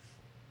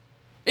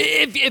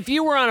 If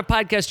you were on a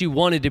podcast you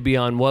wanted to be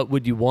on, what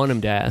would you want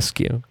him to ask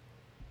you?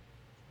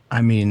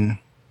 I mean,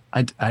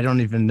 I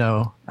don't even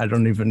know. I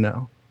don't even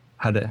know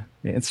how to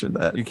answer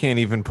that. You can't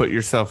even put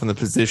yourself in the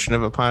position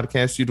of a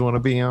podcast you'd want to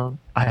be on.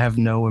 I have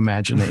no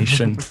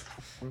imagination.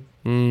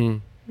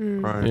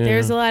 Right. Yeah.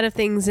 There's a lot of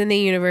things in the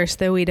universe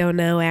that we don't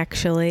know,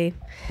 actually.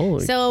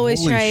 Holy So always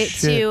holy try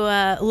shit.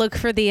 to look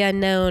for the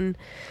unknown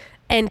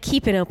and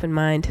keep an open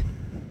mind.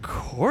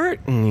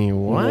 Courtney!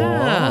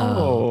 Wow!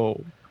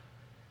 Oh,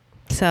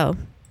 So,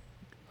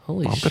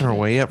 Holy bumping shit! our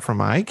way up from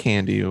eye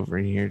candy over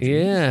here.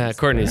 Yeah, Jesus.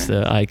 Courtney's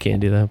the eye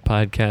candy of the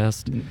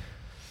podcast.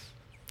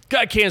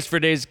 Got cans for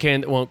days,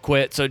 can that won't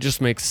quit, so it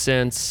just makes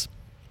sense.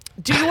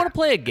 Do you want to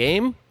play a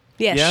game?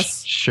 yes.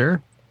 Yes.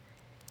 Sure.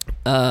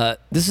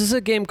 This is a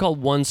game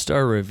called One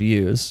Star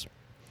Reviews.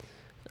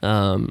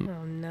 Oh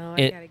no,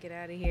 I It- gotta get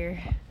out of here.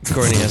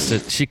 Courtney has to.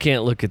 She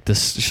can't look at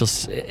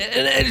this. And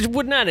it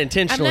would not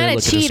intentionally I'm not a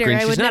look at the cheater. screen. I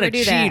She's would not never a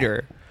do that.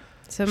 cheater.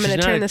 So I'm She's gonna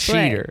not turn a this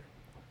way. cheater.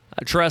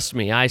 Trust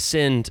me. I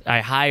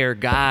hire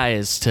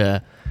guys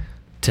to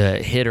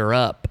to hit her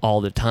up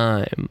all the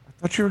time. I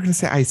thought you were going to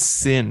say I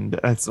sinned.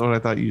 That's what I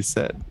thought you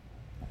said.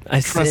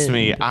 Trust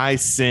me, I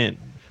sinned.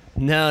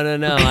 No.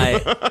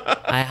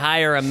 I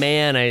hire a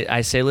man.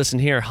 I say, listen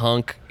here,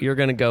 hunk, you're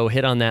going to go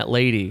hit on that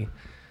lady.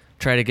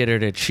 Try to get her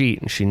to cheat,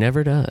 and she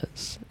never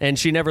does. And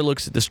she never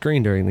looks at the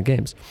screen during the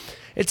games.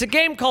 It's a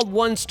game called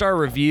One Star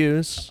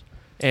Reviews,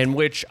 in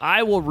which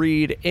I will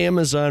read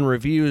Amazon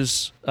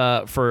reviews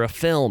for a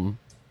film.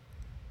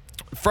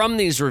 From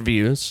these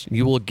reviews,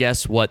 you will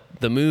guess what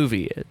the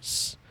movie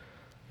is.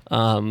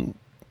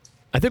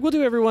 I think we'll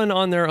do everyone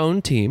on their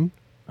own team.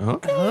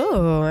 Okay.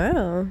 Oh,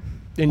 wow.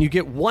 And you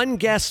get one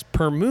guess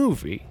per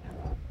movie.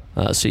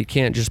 So you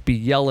can't just be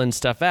yelling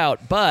stuff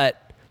out, but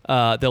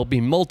there'll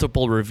be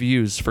multiple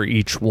reviews for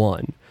each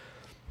one.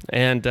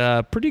 And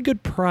pretty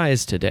good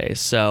prize today.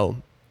 So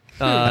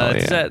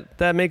does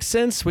that makes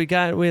sense?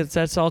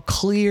 That's all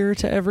clear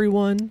to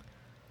everyone?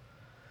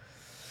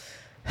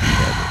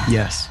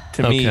 Yes.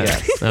 To me,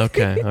 yes.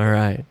 Okay, all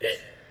right.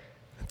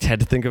 Had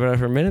to think about it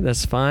for a minute.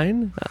 That's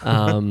fine.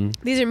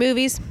 These are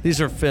movies. These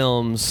are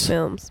films.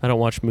 Films. I don't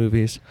watch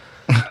movies.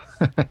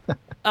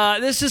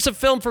 This is a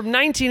film from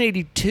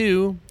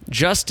 1982.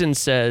 Justin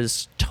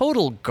says,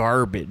 total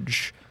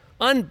garbage.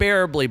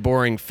 Unbearably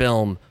boring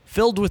film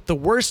filled with the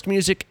worst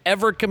music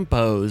ever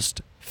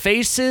composed.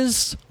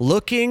 Faces,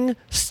 looking,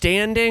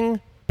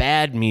 standing,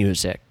 bad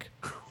music.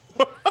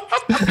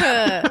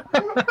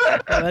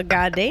 Well,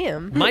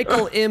 goddamn.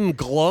 Michael M.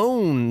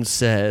 Glone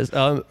says,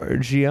 or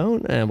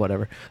Gion,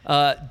 whatever.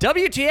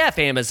 WTF,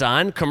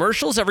 Amazon,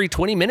 commercials every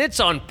 20 minutes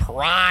on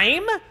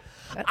Prime?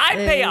 I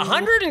pay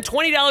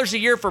 $120 a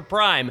year for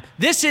Prime.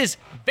 This is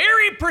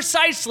very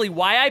precisely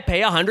why I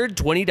pay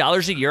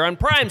 $120 a year on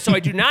Prime, so I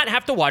do not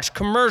have to watch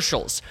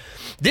commercials.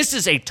 This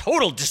is a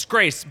total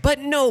disgrace, but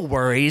no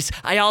worries.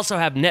 I also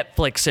have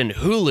Netflix and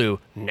Hulu,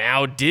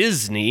 now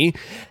Disney,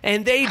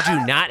 and they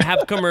do not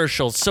have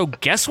commercials. So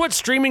guess what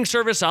streaming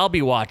service I'll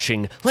be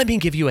watching? Let me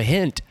give you a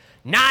hint.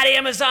 Not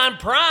Amazon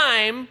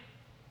Prime.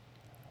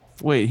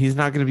 Wait, he's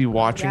not going to be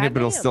watching it, but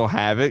he'll Goddamn. still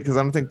have it? Because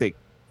I don't think if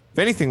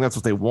anything, that's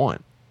what they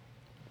want.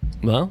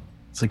 Well,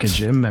 It's like a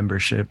gym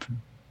membership.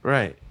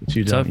 Right. That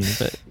you don't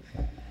need.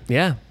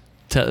 yeah.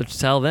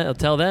 Tell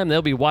them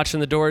they'll be watching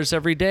the doors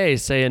every day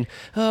saying,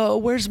 oh,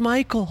 where's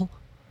Michael?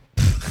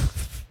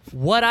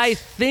 What I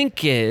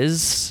think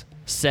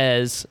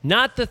says,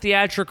 not the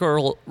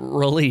theatrical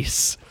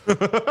release.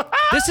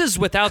 This is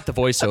without the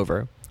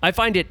voiceover. I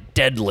find it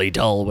deadly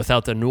dull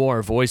without the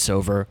noir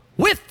voiceover.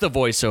 With the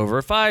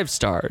voiceover, 5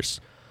 stars.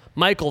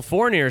 Michael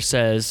Fournier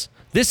says,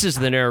 this is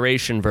the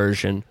narration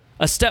version.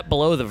 A step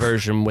below the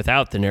version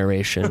without the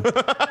narration.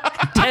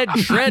 Ted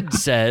Shred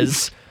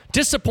says,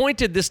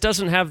 disappointed this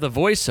doesn't have the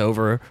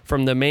voiceover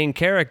from the main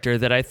character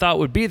that I thought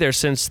would be there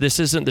since this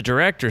isn't the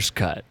director's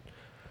cut.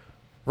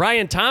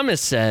 Ryan Thomas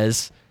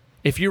says,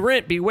 if you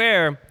rent,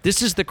 beware,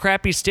 this is the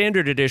crappy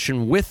standard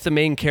edition with the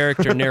main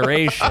character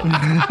narration.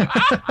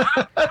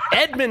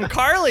 Edmund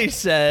Carley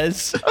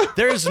says,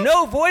 there's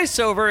no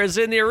voiceover as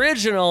in the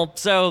original,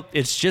 so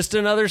it's just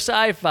another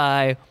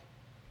sci-fi.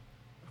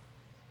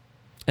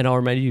 And I'll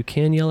remind you, you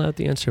can yell out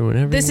the answer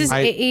whenever This you is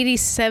want.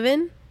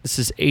 87? This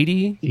is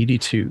 82.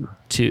 82.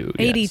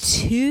 Yes.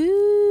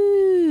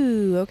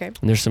 82. Okay. And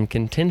there's some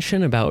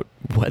contention about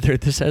whether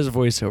this has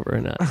voiceover or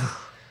not.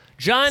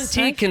 John T.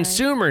 Sci-fi.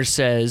 Consumer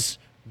says,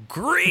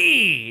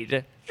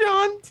 Greed.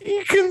 John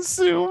T.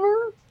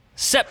 Consumer.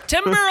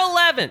 September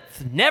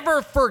 11th,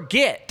 never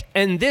forget.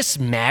 And this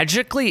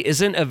magically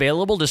isn't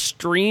available to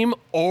stream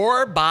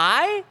or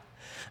buy?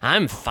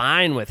 I'm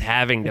fine with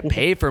having to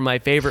pay for my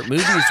favorite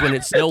movies when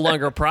it's no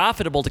longer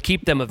profitable to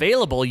keep them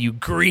available, you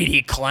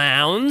greedy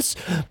clowns.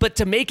 But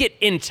to make it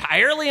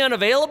entirely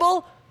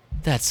unavailable?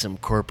 That's some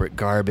corporate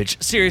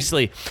garbage.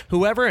 Seriously,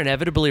 whoever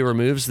inevitably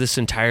removes this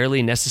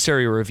entirely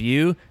necessary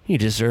review, you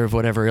deserve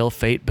whatever ill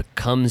fate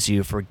becomes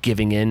you for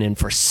giving in and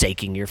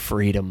forsaking your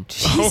freedom.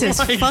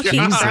 Jesus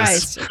fucking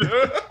Christ.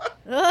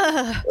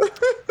 Ugh.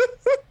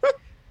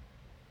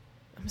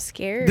 I'm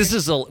scared. This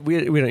is we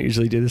don't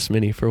usually do this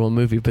many for one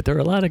movie, but there are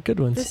a lot of good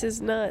ones. This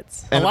is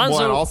nuts. And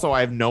Alonzo- also,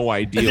 I have no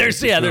idea.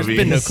 There's what this there's movie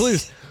been no is.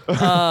 clues.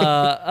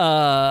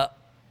 Well,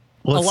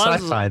 it's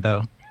Alonzo- sci-fi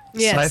though.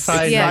 Yes.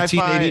 Sci-fi, Yeah.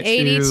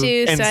 1982.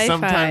 82 And sci-fi.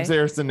 sometimes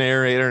there's the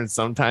narrator, and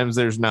sometimes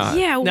there's not.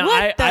 Yeah, Now,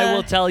 what the? I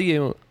will tell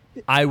you,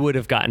 I would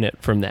have gotten it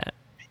from that.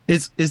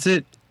 Is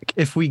it?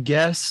 If we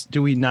guess,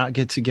 do we not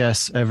get to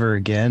guess ever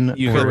again?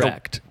 You Or-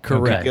 Correct.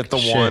 Correct. Get the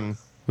Shit. one.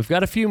 We've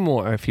got a few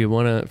more if you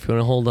wanna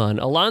hold on.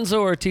 Alonzo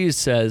Ortiz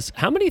says,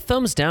 how many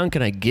thumbs down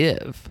can I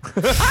give?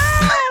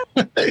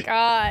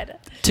 God.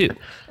 2.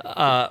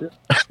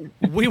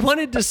 We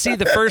wanted to see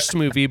the first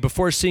movie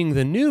before seeing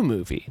the new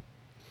movie.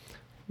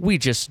 We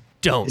just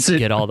don't Is it-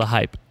 get all the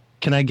hype.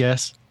 Can I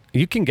guess?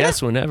 You can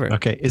guess whenever.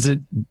 Okay, is it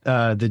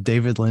the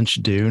David Lynch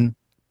Dune?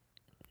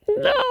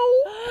 No.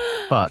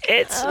 Fuck.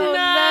 It's Oh,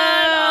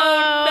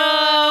 not.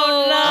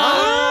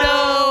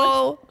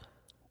 Oh, no.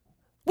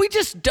 We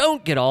just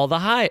don't get all the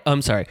hype.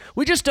 I'm sorry.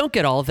 We just don't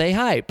get all the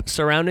hype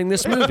surrounding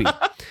this movie.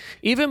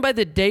 Even by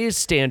the day's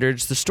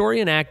standards, the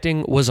story and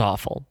acting was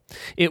awful.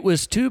 It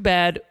was too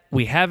bad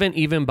we haven't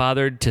even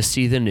bothered to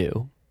see the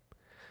new.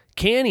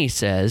 Canny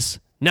says,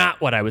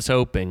 not what I was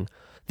hoping.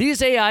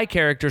 These AI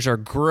characters are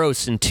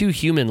gross and too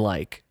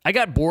human-like. I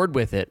got bored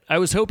with it. I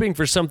was hoping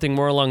for something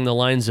more along the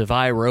lines of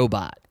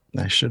iRobot.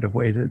 I should have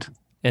waited.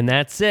 And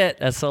that's it.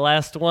 That's the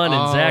last one.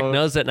 And Zach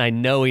knows it, and I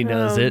know he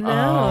knows it. no.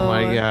 Oh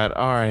my god!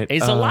 All right,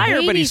 He's a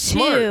liar, but he's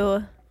smart.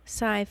 82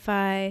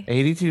 sci-fi.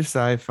 82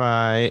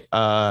 sci-fi.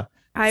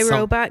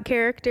 iRobot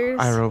characters.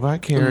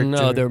 iRobot character.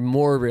 No, they're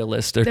more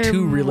realistic. They're They're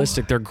too more-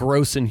 realistic. They're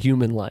gross and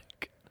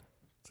human-like.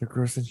 They're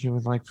gross and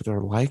human-like, but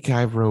they're like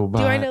iRobot.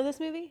 Do I know this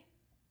movie?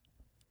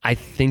 I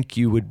think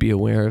you would be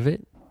aware of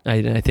it.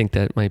 I think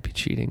that might be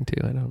cheating,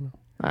 too. I don't know.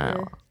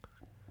 Wow.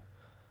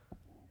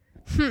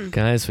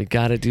 Guys, we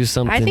got to do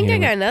something I think here. I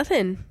got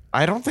nothing.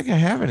 I don't think I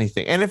have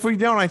anything. And if we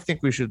don't, I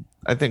think we should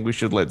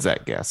let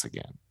Zach guess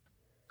again.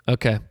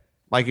 Okay.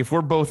 Like if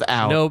we're both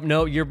out.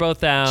 No, you're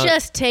both out.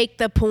 Just take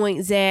the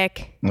point,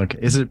 Zach. Okay,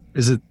 is it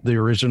the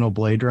original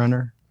Blade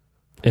Runner?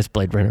 It's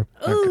Blade Runner.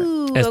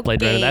 Ooh, It's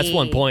Blade Runner. That's okay.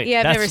 1 point. Yeah,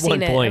 I've That's never seen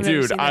 1 it. point. I've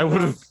never Dude, seen I that would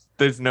film. have.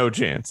 There's no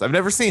chance. I've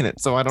never seen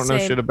it, so I don't know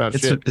Same. shit about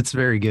shit. It's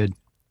very good.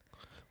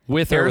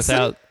 With or Harrison?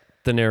 without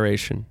the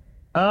narration.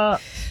 I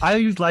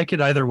like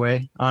it either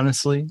way,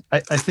 honestly. I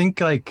think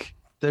like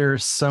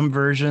there's some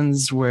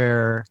versions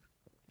where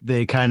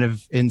they kind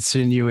of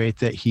insinuate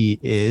that he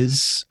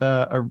is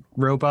a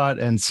robot,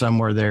 and some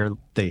where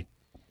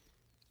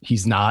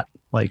he's not.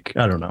 Like,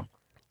 I don't know.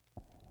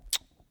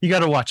 You got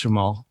to watch them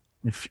all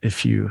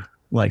if you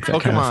like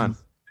that kind of Pokemon.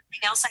 thing.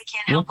 Anything else I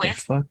can't What help the with?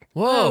 fuck?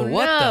 Whoa, Oh,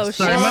 what no, the she's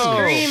Sorry, Whoa.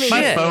 screaming.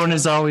 My Shit. phone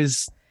is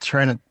always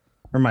trying to,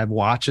 or my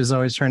watch is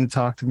always trying to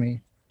talk to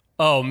me.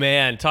 Oh,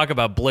 man. Talk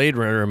about Blade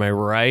Runner, am I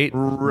right?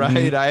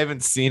 Right. I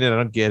haven't seen it. I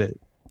don't get it.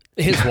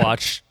 His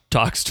watch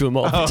talks to him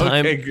all the Oh,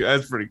 time. okay,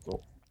 that's pretty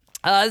cool.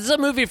 This is a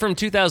movie from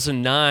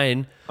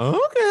 2009. Okay,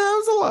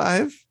 I was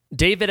alive.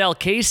 David L.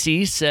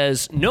 Casey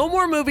says, no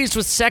more movies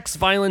with sex,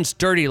 violence,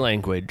 dirty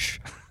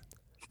language.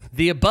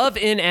 The above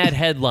in-ad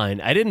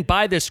headline. I didn't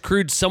buy this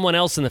crude, someone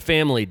else in the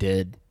family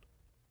did.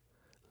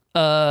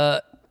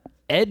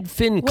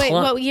 Edfin Wait, Klein.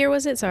 what year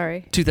was it?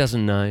 Sorry.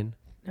 2009.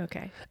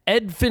 Okay.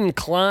 Edfin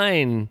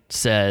Klein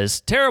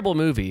says, terrible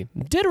movie.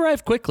 Did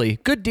arrive quickly.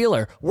 Good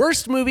dealer.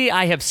 Worst movie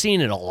I have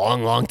seen in a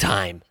long, long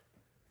time.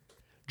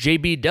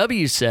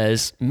 JBW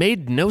says,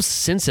 made no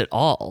sense at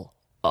all.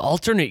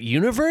 Alternate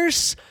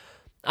universe?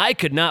 I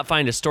could not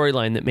find a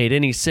storyline that made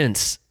any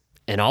sense.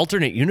 An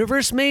alternate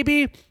universe,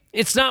 maybe?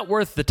 It's not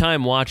worth the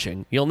time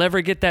watching. You'll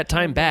never get that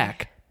time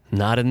back.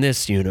 Not in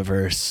this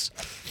universe.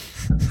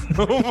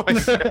 Oh my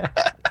god.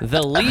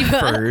 The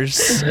Leafers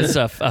is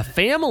a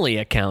family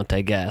account,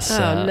 I guess.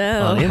 Oh,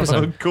 no. on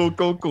Amazon.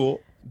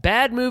 Cool.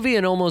 Bad movie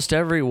in almost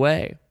every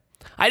way.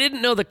 I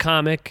didn't know the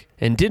comic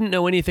and didn't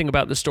know anything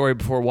about the story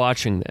before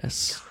watching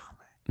this.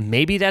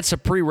 Maybe that's a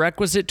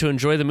prerequisite to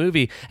enjoy the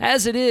movie.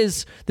 As it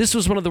is, this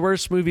was one of the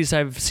worst movies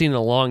I've seen in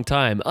a long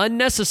time.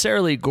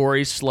 Unnecessarily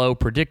gory, slow,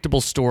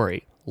 predictable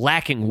story.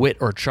 Lacking wit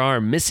or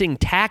charm, missing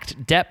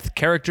tact, depth,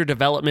 character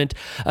development,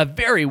 a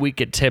very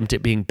weak attempt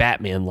at being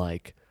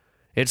Batman-like.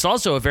 It's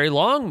also a very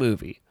long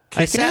movie.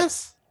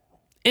 Kick-Ass?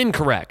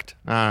 Incorrect.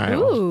 All right.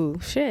 Ooh,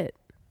 shit.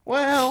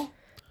 Well,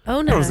 Oh,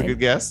 that no. was a good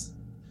guess.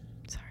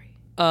 Sorry.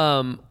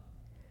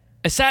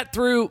 I sat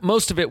through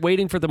most of it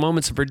waiting for the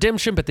moments of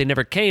redemption, but they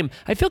never came.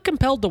 I feel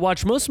compelled to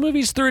watch most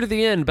movies through to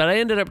the end, but I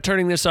ended up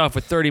turning this off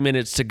with 30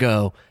 minutes to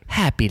go.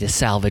 Happy to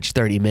salvage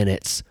 30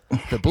 minutes.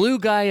 The blue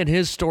guy and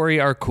his story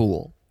are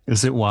cool.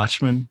 Is it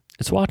Watchmen?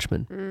 It's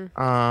Watchmen.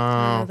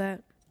 I know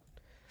that.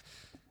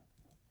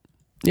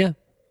 Yeah,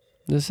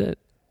 that's it.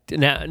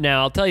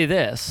 Now I'll tell you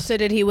this. So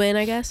did he win,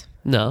 I guess?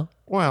 No,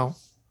 Well,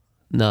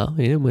 he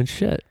didn't win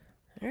shit.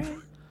 All right.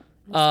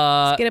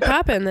 Let's get it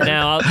popping then.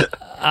 Now,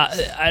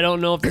 I don't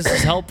know if this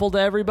is helpful to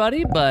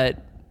everybody,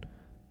 but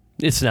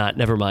it's not.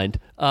 Never mind.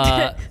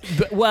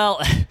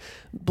 Well,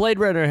 Blade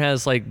Runner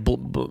has like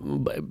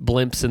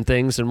blimps and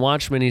things, and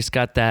Watchmen, he's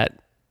got that.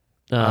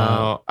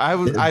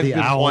 I've the been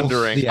owls,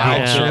 wondering. the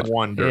I've owl been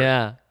wondering.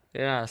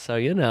 Yeah. So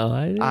you know,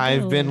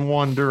 I've been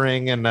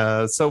wondering,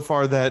 and so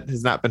far that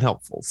has not been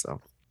helpful. So,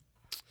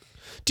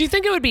 Do you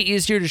think it would be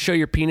easier to show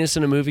your penis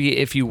in a movie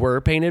if you were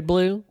painted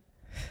blue?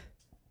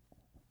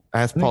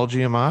 ask Paul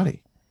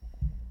Giamatti.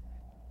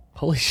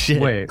 Holy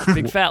shit! Wait.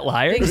 Big fat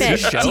liar. Big Does he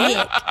fat show it?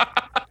 dick.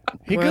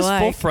 He We're goes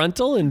full like-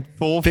 frontal and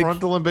Full big-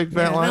 frontal and big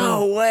fat line.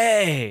 No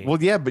way.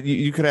 Well, yeah, but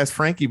you could ask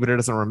Frankie, but it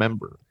doesn't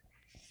remember.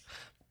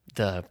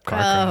 The car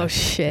Oh, crash.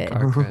 shit.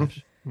 Car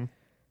crash.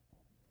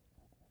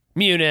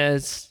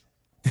 Muniz.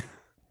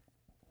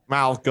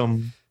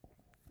 Malcolm.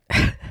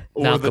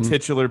 Or Malcolm. the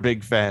titular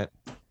big fat.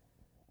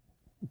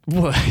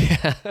 What?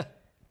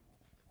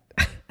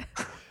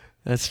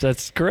 That's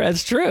correct.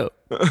 That's true.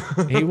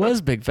 He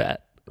was big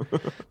fat.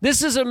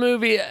 This is a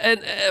movie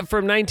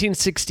from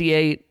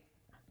 1968.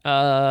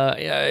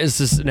 This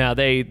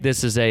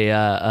is a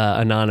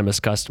anonymous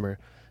customer,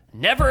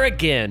 Never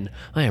again.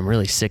 I am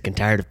really sick and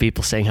tired of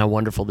people saying how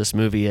wonderful this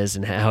movie is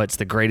and how it's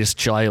the greatest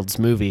child's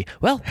movie.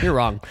 Well, you're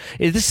wrong.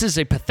 This is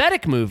a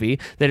pathetic movie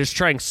that is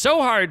trying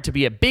so hard to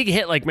be a big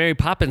hit like Mary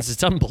Poppins,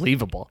 it's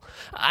unbelievable.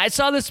 I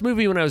saw this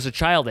movie when I was a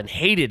child and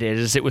hated it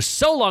as it was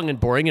so long and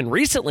boring, and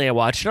recently I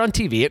watched it on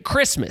TV at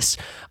Christmas.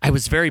 I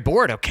was very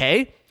bored,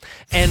 okay?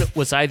 And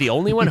was I the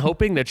only one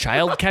hoping the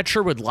child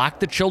catcher would lock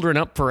the children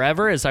up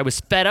forever as I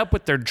was fed up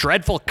with their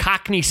dreadful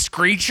Cockney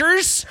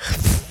screechers?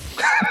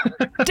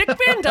 Dick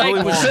Van Dyke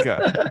Willy was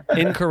Wonka.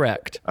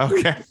 incorrect.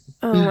 Okay.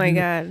 Oh my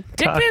God.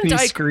 Dick Van Cockney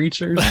Dyke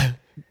screechers.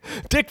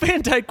 Dick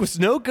Van Dyke was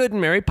no good in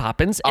Mary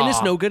Poppins and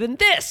is no good in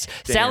this.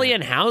 Sally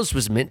Ann Howes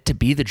was meant to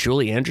be the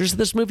Julie Andrews of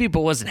this movie,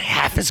 but wasn't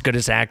half as good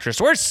as actress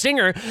or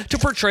singer to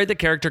portray the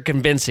character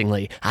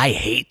convincingly. I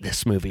hate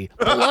this movie.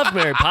 I love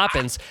Mary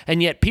Poppins,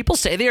 and yet people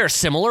say they are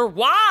similar.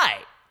 Why?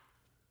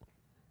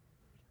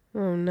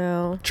 Oh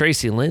no.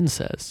 Tracy Lynn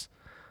says,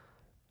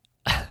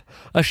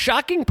 a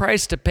shocking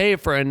price to pay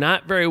for a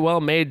not very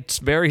well made,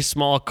 very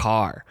small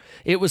car.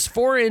 It was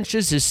 4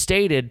 inches as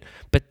stated,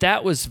 but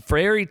that was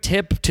very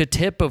tip to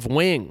tip of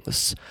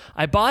wings.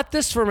 I bought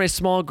this for my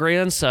small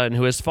grandson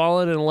who has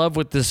fallen in love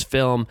with this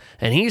film,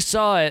 and he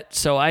saw it,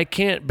 so I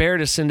can't bear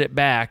to send it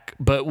back,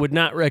 but would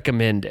not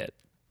recommend it.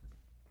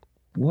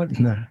 What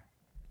in the?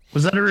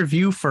 Was that a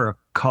review for a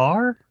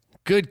car?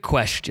 Good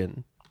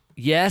question.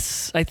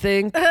 Yes, I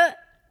think.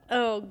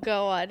 Oh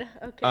God.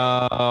 Okay.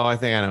 Oh, I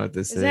think I know what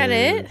this is. Is that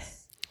it?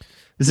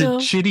 Is No.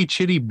 it Chitty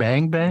Chitty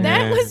Bang Bang?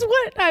 That was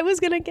what I was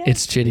gonna guess.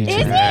 It's Chitty Is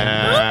Chitty. it? Oh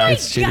my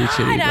It's Chitty God!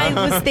 Chitty.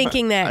 I was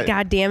thinking that.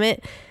 God damn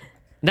it.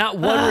 Not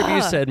one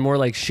review said more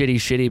like shitty,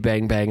 shitty,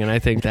 bang, bang, and I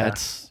think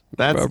that's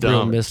That's a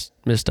real dumb.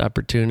 missed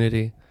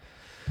opportunity.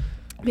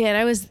 Man,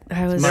 I was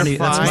money-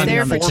 that's I was money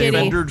there on for the Chitty. table.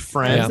 Four-fendered I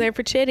friend. was there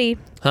for Chitty.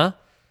 Huh?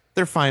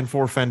 They're fine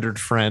four-fendered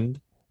friend.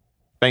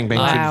 Bang, bang,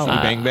 Wow. chitty,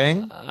 chitty, bang,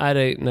 bang. I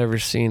ain't never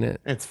seen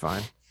it. It's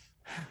fine.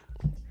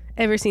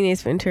 Ever seen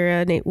Ace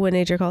Ventura, When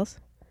Nature Calls?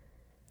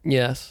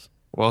 Yes.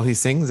 Well, he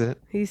sings it.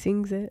 He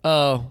sings it.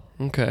 Oh,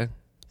 okay.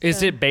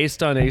 Is it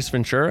based on Ace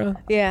Ventura?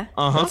 Yeah.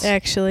 Uh-huh.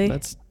 Actually.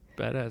 That's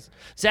badass.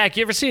 Zach,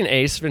 you ever seen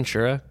Ace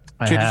Ventura?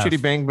 I Chitty, have. chitty,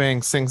 bang,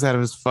 bang sings out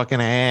of his fucking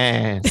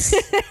ass.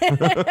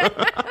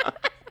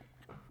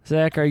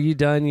 Zach, are you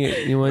done?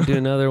 You want to do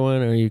another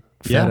one, or are you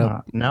fed Yeah.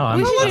 up? No, I'm.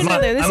 we should do I'm on-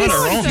 another. This I'm on a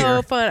roll is so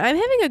here. fun. I'm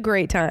having a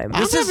great time.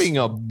 I'm having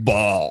a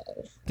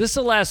ball. This is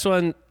the last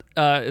one.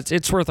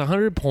 It's worth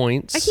 100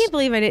 points. I can't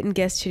believe I didn't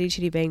guess Chitty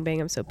Chitty Bang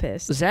Bang. I'm so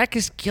pissed. Zach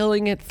is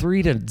killing it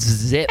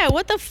 3-0. Yeah,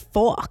 what the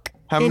fuck?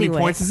 How many Anyway.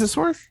 points is this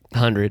worth?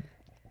 100.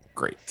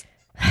 Great.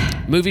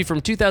 Movie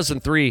from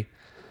 2003.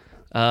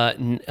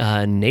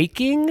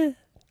 Naking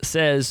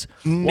says,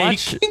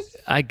 watch, Naking?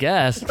 I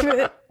guess.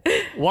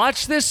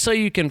 Watch this so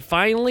you can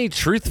finally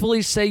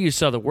truthfully say you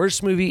saw the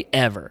worst movie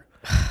ever.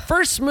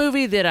 First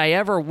movie that I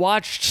ever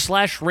watched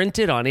 /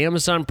 rented on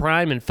Amazon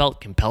Prime and felt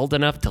compelled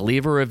enough to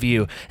leave a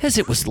review, as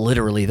it was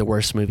literally the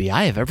worst movie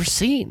I have ever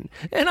seen.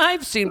 And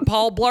I've seen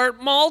Paul Blart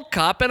Mall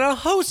Cop and a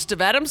host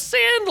of Adam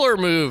Sandler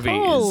movies.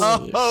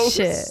 Holy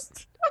shit.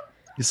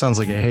 He sounds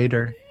like a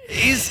hater.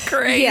 He's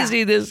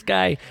crazy, this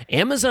guy.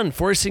 Amazon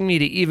forcing me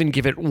to even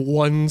give it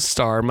 1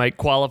 star might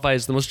qualify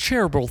as the most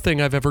charitable thing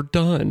I've ever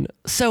done.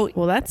 So,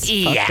 Well, that's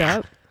fucked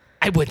up.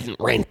 I wouldn't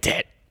rent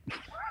it.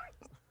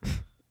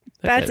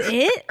 That's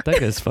it? That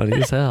guy's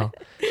funny as hell.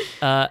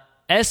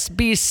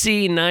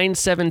 SBC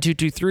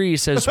 97223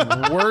 says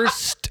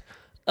worst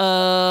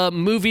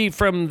movie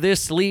from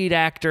this lead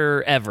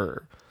actor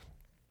ever.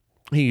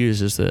 He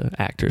uses the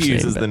actor's He name.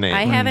 uses but- the name.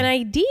 I have an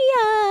idea.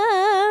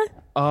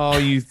 Oh,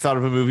 you thought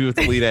of a movie with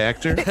the lead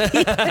actor?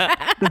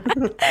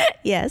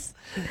 Yes.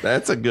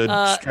 That's a good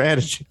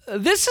strategy.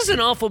 This is an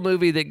awful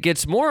movie that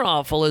gets more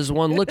awful as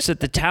one looks at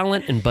the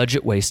talent and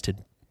budget wasted.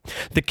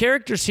 The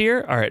characters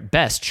here are at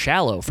best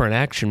shallow for an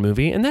action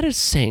movie, and that is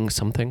saying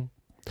something.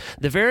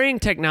 The varying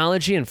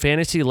technology and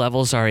fantasy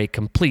levels are a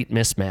complete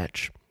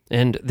mismatch.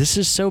 And this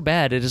is so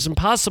bad it is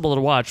impossible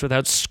to watch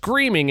without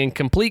screaming in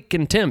complete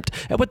contempt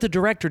at what the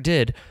director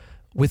did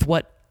with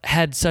what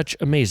had such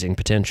amazing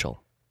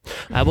potential.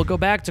 I will go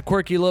back to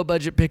quirky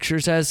low-budget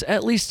pictures as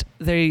at least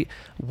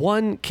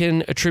one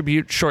can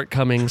attribute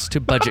shortcomings to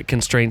budget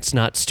constraints,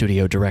 not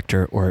studio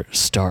director or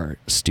star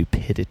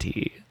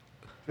stupidity.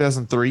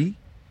 2003?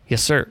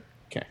 Yes, sir.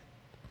 Okay.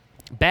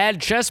 Bad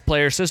chess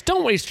player says,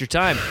 don't waste your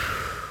time.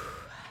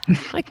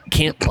 I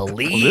can't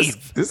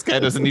believe This guy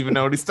doesn't even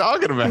know what he's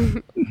talking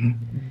about.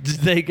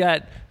 they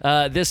got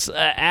this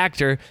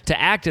actor to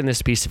act in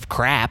this piece of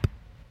crap.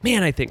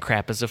 Man, I think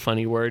crap is a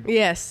funny word.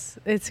 Yes.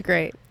 It's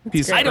great.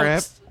 Piece of I don't.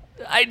 crap.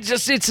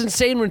 It's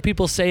insane when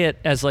people say it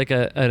as like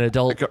an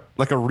adult.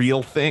 Like a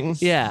real thing.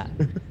 Yeah.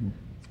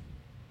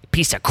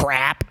 Piece of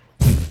crap.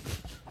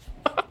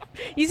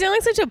 You sound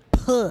like such a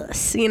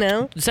puss, you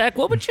know? Zach,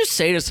 what would you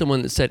say to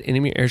someone that said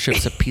enemy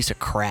airship's a piece of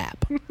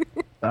crap?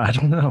 I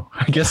don't know.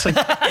 I guess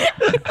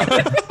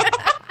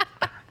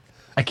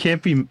I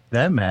can't be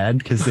that mad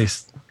because they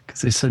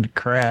said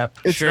crap.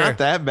 It's Sure. not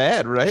that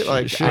bad, right?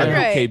 Like, Sure. I'm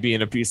okay Right.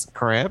 being a piece of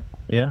crap.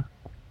 Yeah.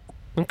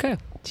 Okay.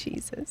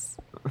 Jesus.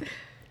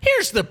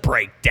 Here's the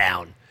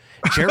breakdown.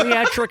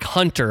 Geriatric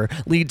Hunter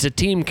leads a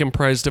team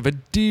comprised of a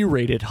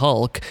D-rated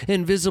Hulk,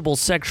 invisible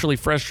sexually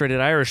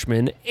frustrated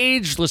Irishman,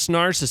 ageless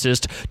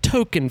narcissist,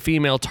 token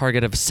female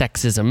target of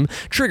sexism,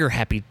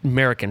 trigger-happy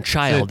American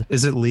child.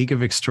 Is it League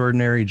of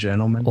Extraordinary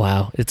Gentlemen?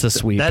 Wow, it's a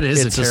sweep. That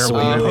is it's a terrible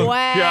sweep. movie.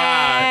 Wow.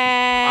 God.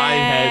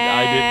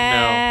 I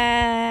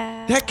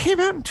didn't know. That came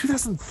out in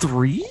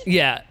 2003?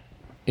 Yeah.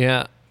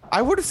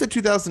 I would have said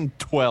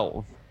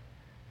 2012.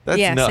 That's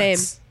Yeah,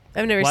 nuts. same.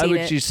 I've never Why seen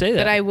would it. you say that?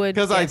 But I would.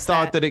 Because I guess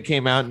thought that it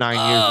came out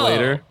 9 years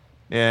later.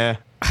 Yeah.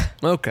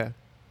 Okay.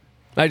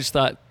 I just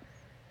thought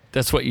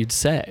that's what you'd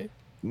say.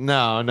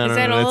 No. Is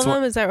that all of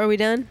them? Is that, are we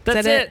done? That's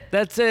Is that it.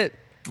 That's it.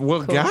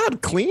 Well, Cool.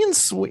 God, clean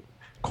sweet.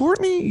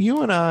 Courtney,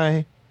 you and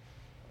I'm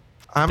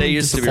They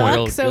used to be disappointed.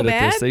 real so good at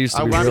bad? this. They used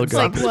to I be wanted real to good.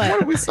 Like suck- what? Why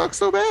do we suck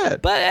so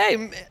bad? But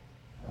hey,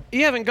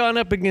 you haven't gone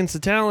up against the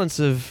talents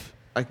of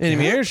I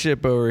enemy can't.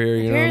 airship over here.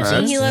 You know what I'm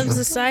Apparently, saying? he loves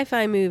the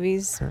sci-fi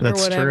movies or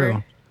That's whatever.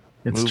 true.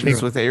 It's Movies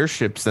true. with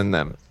airships in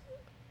them.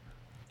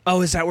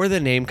 Oh, is that where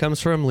the name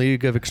comes from?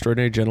 League of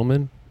Extraordinary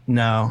Gentlemen?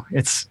 No,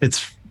 it's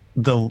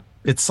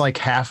like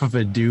half of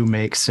a Do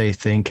Make Say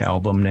Think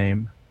album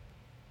name.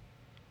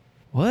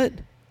 What?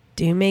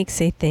 Do make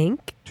say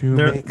think? Do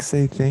They're- make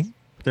say thing?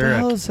 They're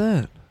a, is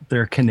that?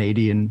 they're a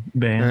Canadian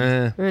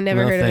band. I've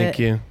never heard of thank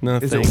it. you. No,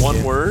 Is thank it one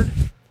you. word?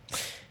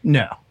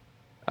 No,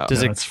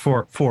 Does no, it? it's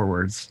four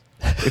words.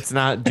 It's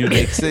not do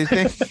make say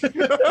thing?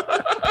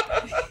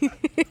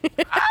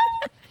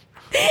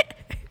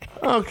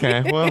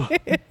 Okay, well,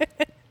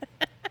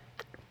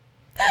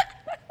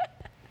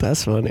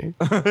 That's funny.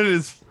 it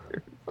is.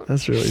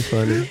 That's really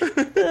funny.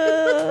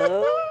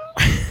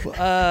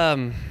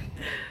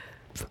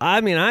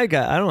 I mean, I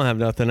don't have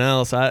nothing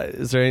else.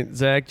 Is there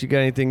Zach? You got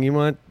anything you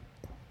want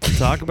to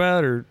talk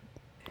about or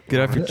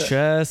get off your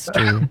chest?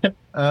 Or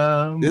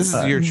This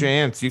is your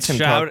chance. You can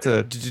talk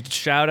to.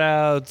 shout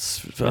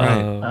outs.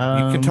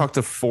 Right. You can talk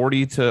to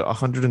 40 to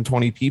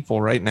 120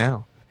 people right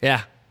now.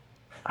 Yeah.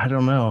 I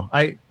don't know.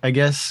 I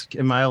guess,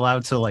 am I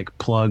allowed to like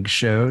plug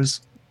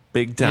shows?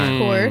 Big time.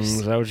 course.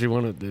 Is that what you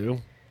want to do?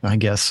 I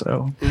guess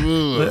so.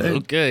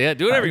 Okay, yeah,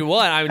 do whatever you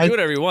want. I mean, do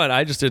whatever you want.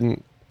 I just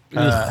didn't.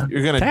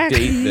 You're gonna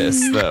date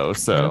this though,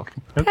 so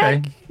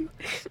Okay.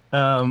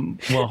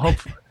 Well,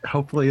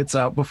 hopefully it's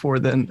out before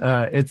then.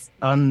 It's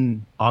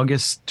on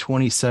August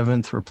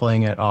 27th. We're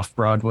playing it off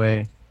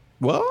Broadway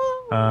well,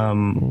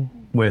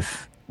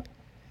 with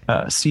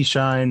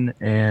Seashine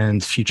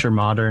and Future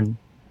Modern,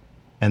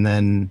 and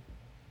then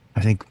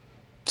I think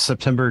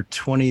September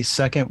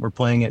 22nd we're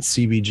playing at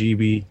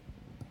CBGB,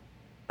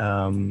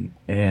 and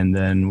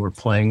then we're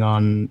playing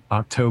on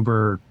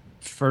October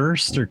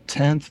 1st or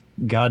 10th.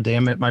 God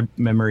damn it, my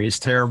memory is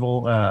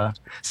terrible.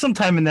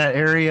 Sometime in that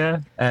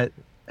area at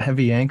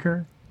Heavy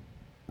Anchor.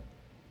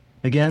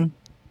 Again,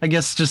 I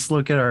guess just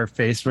look at our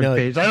Facebook Yeah,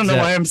 page. I don't know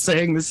Zach- why I'm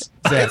saying this.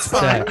 Zach,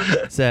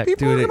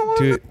 People do are it. gonna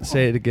Do want it.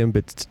 Say it again,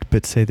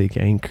 but say the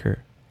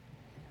anchor.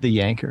 The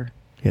Yanker.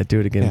 Yeah, do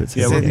it again, but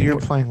say yeah, the say that anchor. you're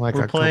playing like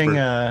We're October. playing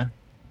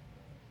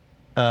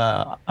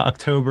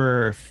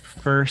October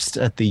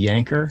 1st at the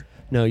Yanker.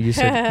 No, you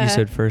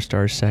said first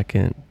or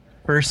second.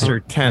 First or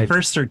 10th.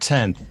 First or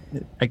 10th.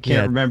 I can't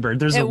Yeah. remember.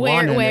 There's a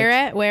one in Where it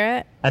at? Where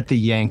at? at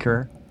the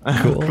Yanker.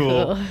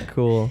 Cool.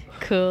 Cool.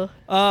 Cool.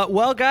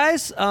 Well,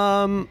 guys,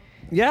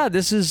 yeah,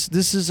 this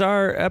is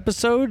our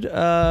episode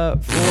for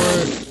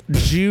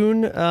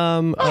June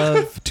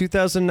of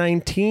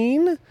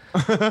 2019.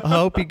 I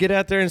hope you get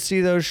out there and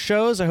see those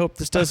shows. I hope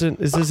this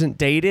isn't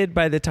dated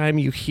by the time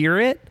you hear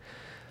it.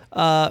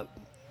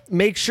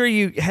 Make sure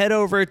you head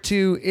over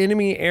to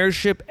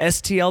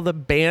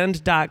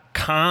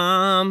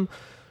enemyairshipstltheband.com.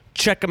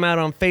 Check them out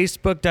on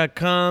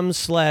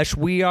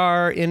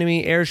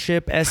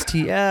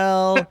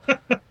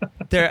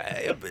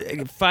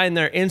facebook.com/weareenemyairshipstl. Find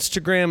their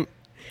Instagram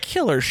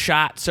killer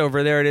shots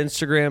over there at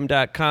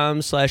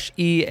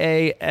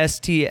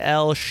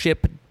instagram.com/EASTL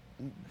ship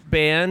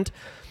band.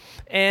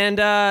 And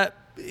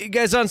you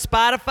guys on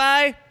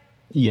Spotify?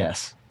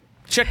 Yes.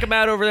 Check them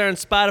out over there on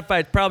Spotify.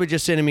 It's probably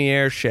just Enemy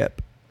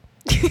Airship.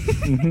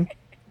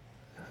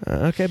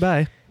 Okay,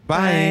 bye. Bye.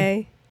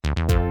 Bye.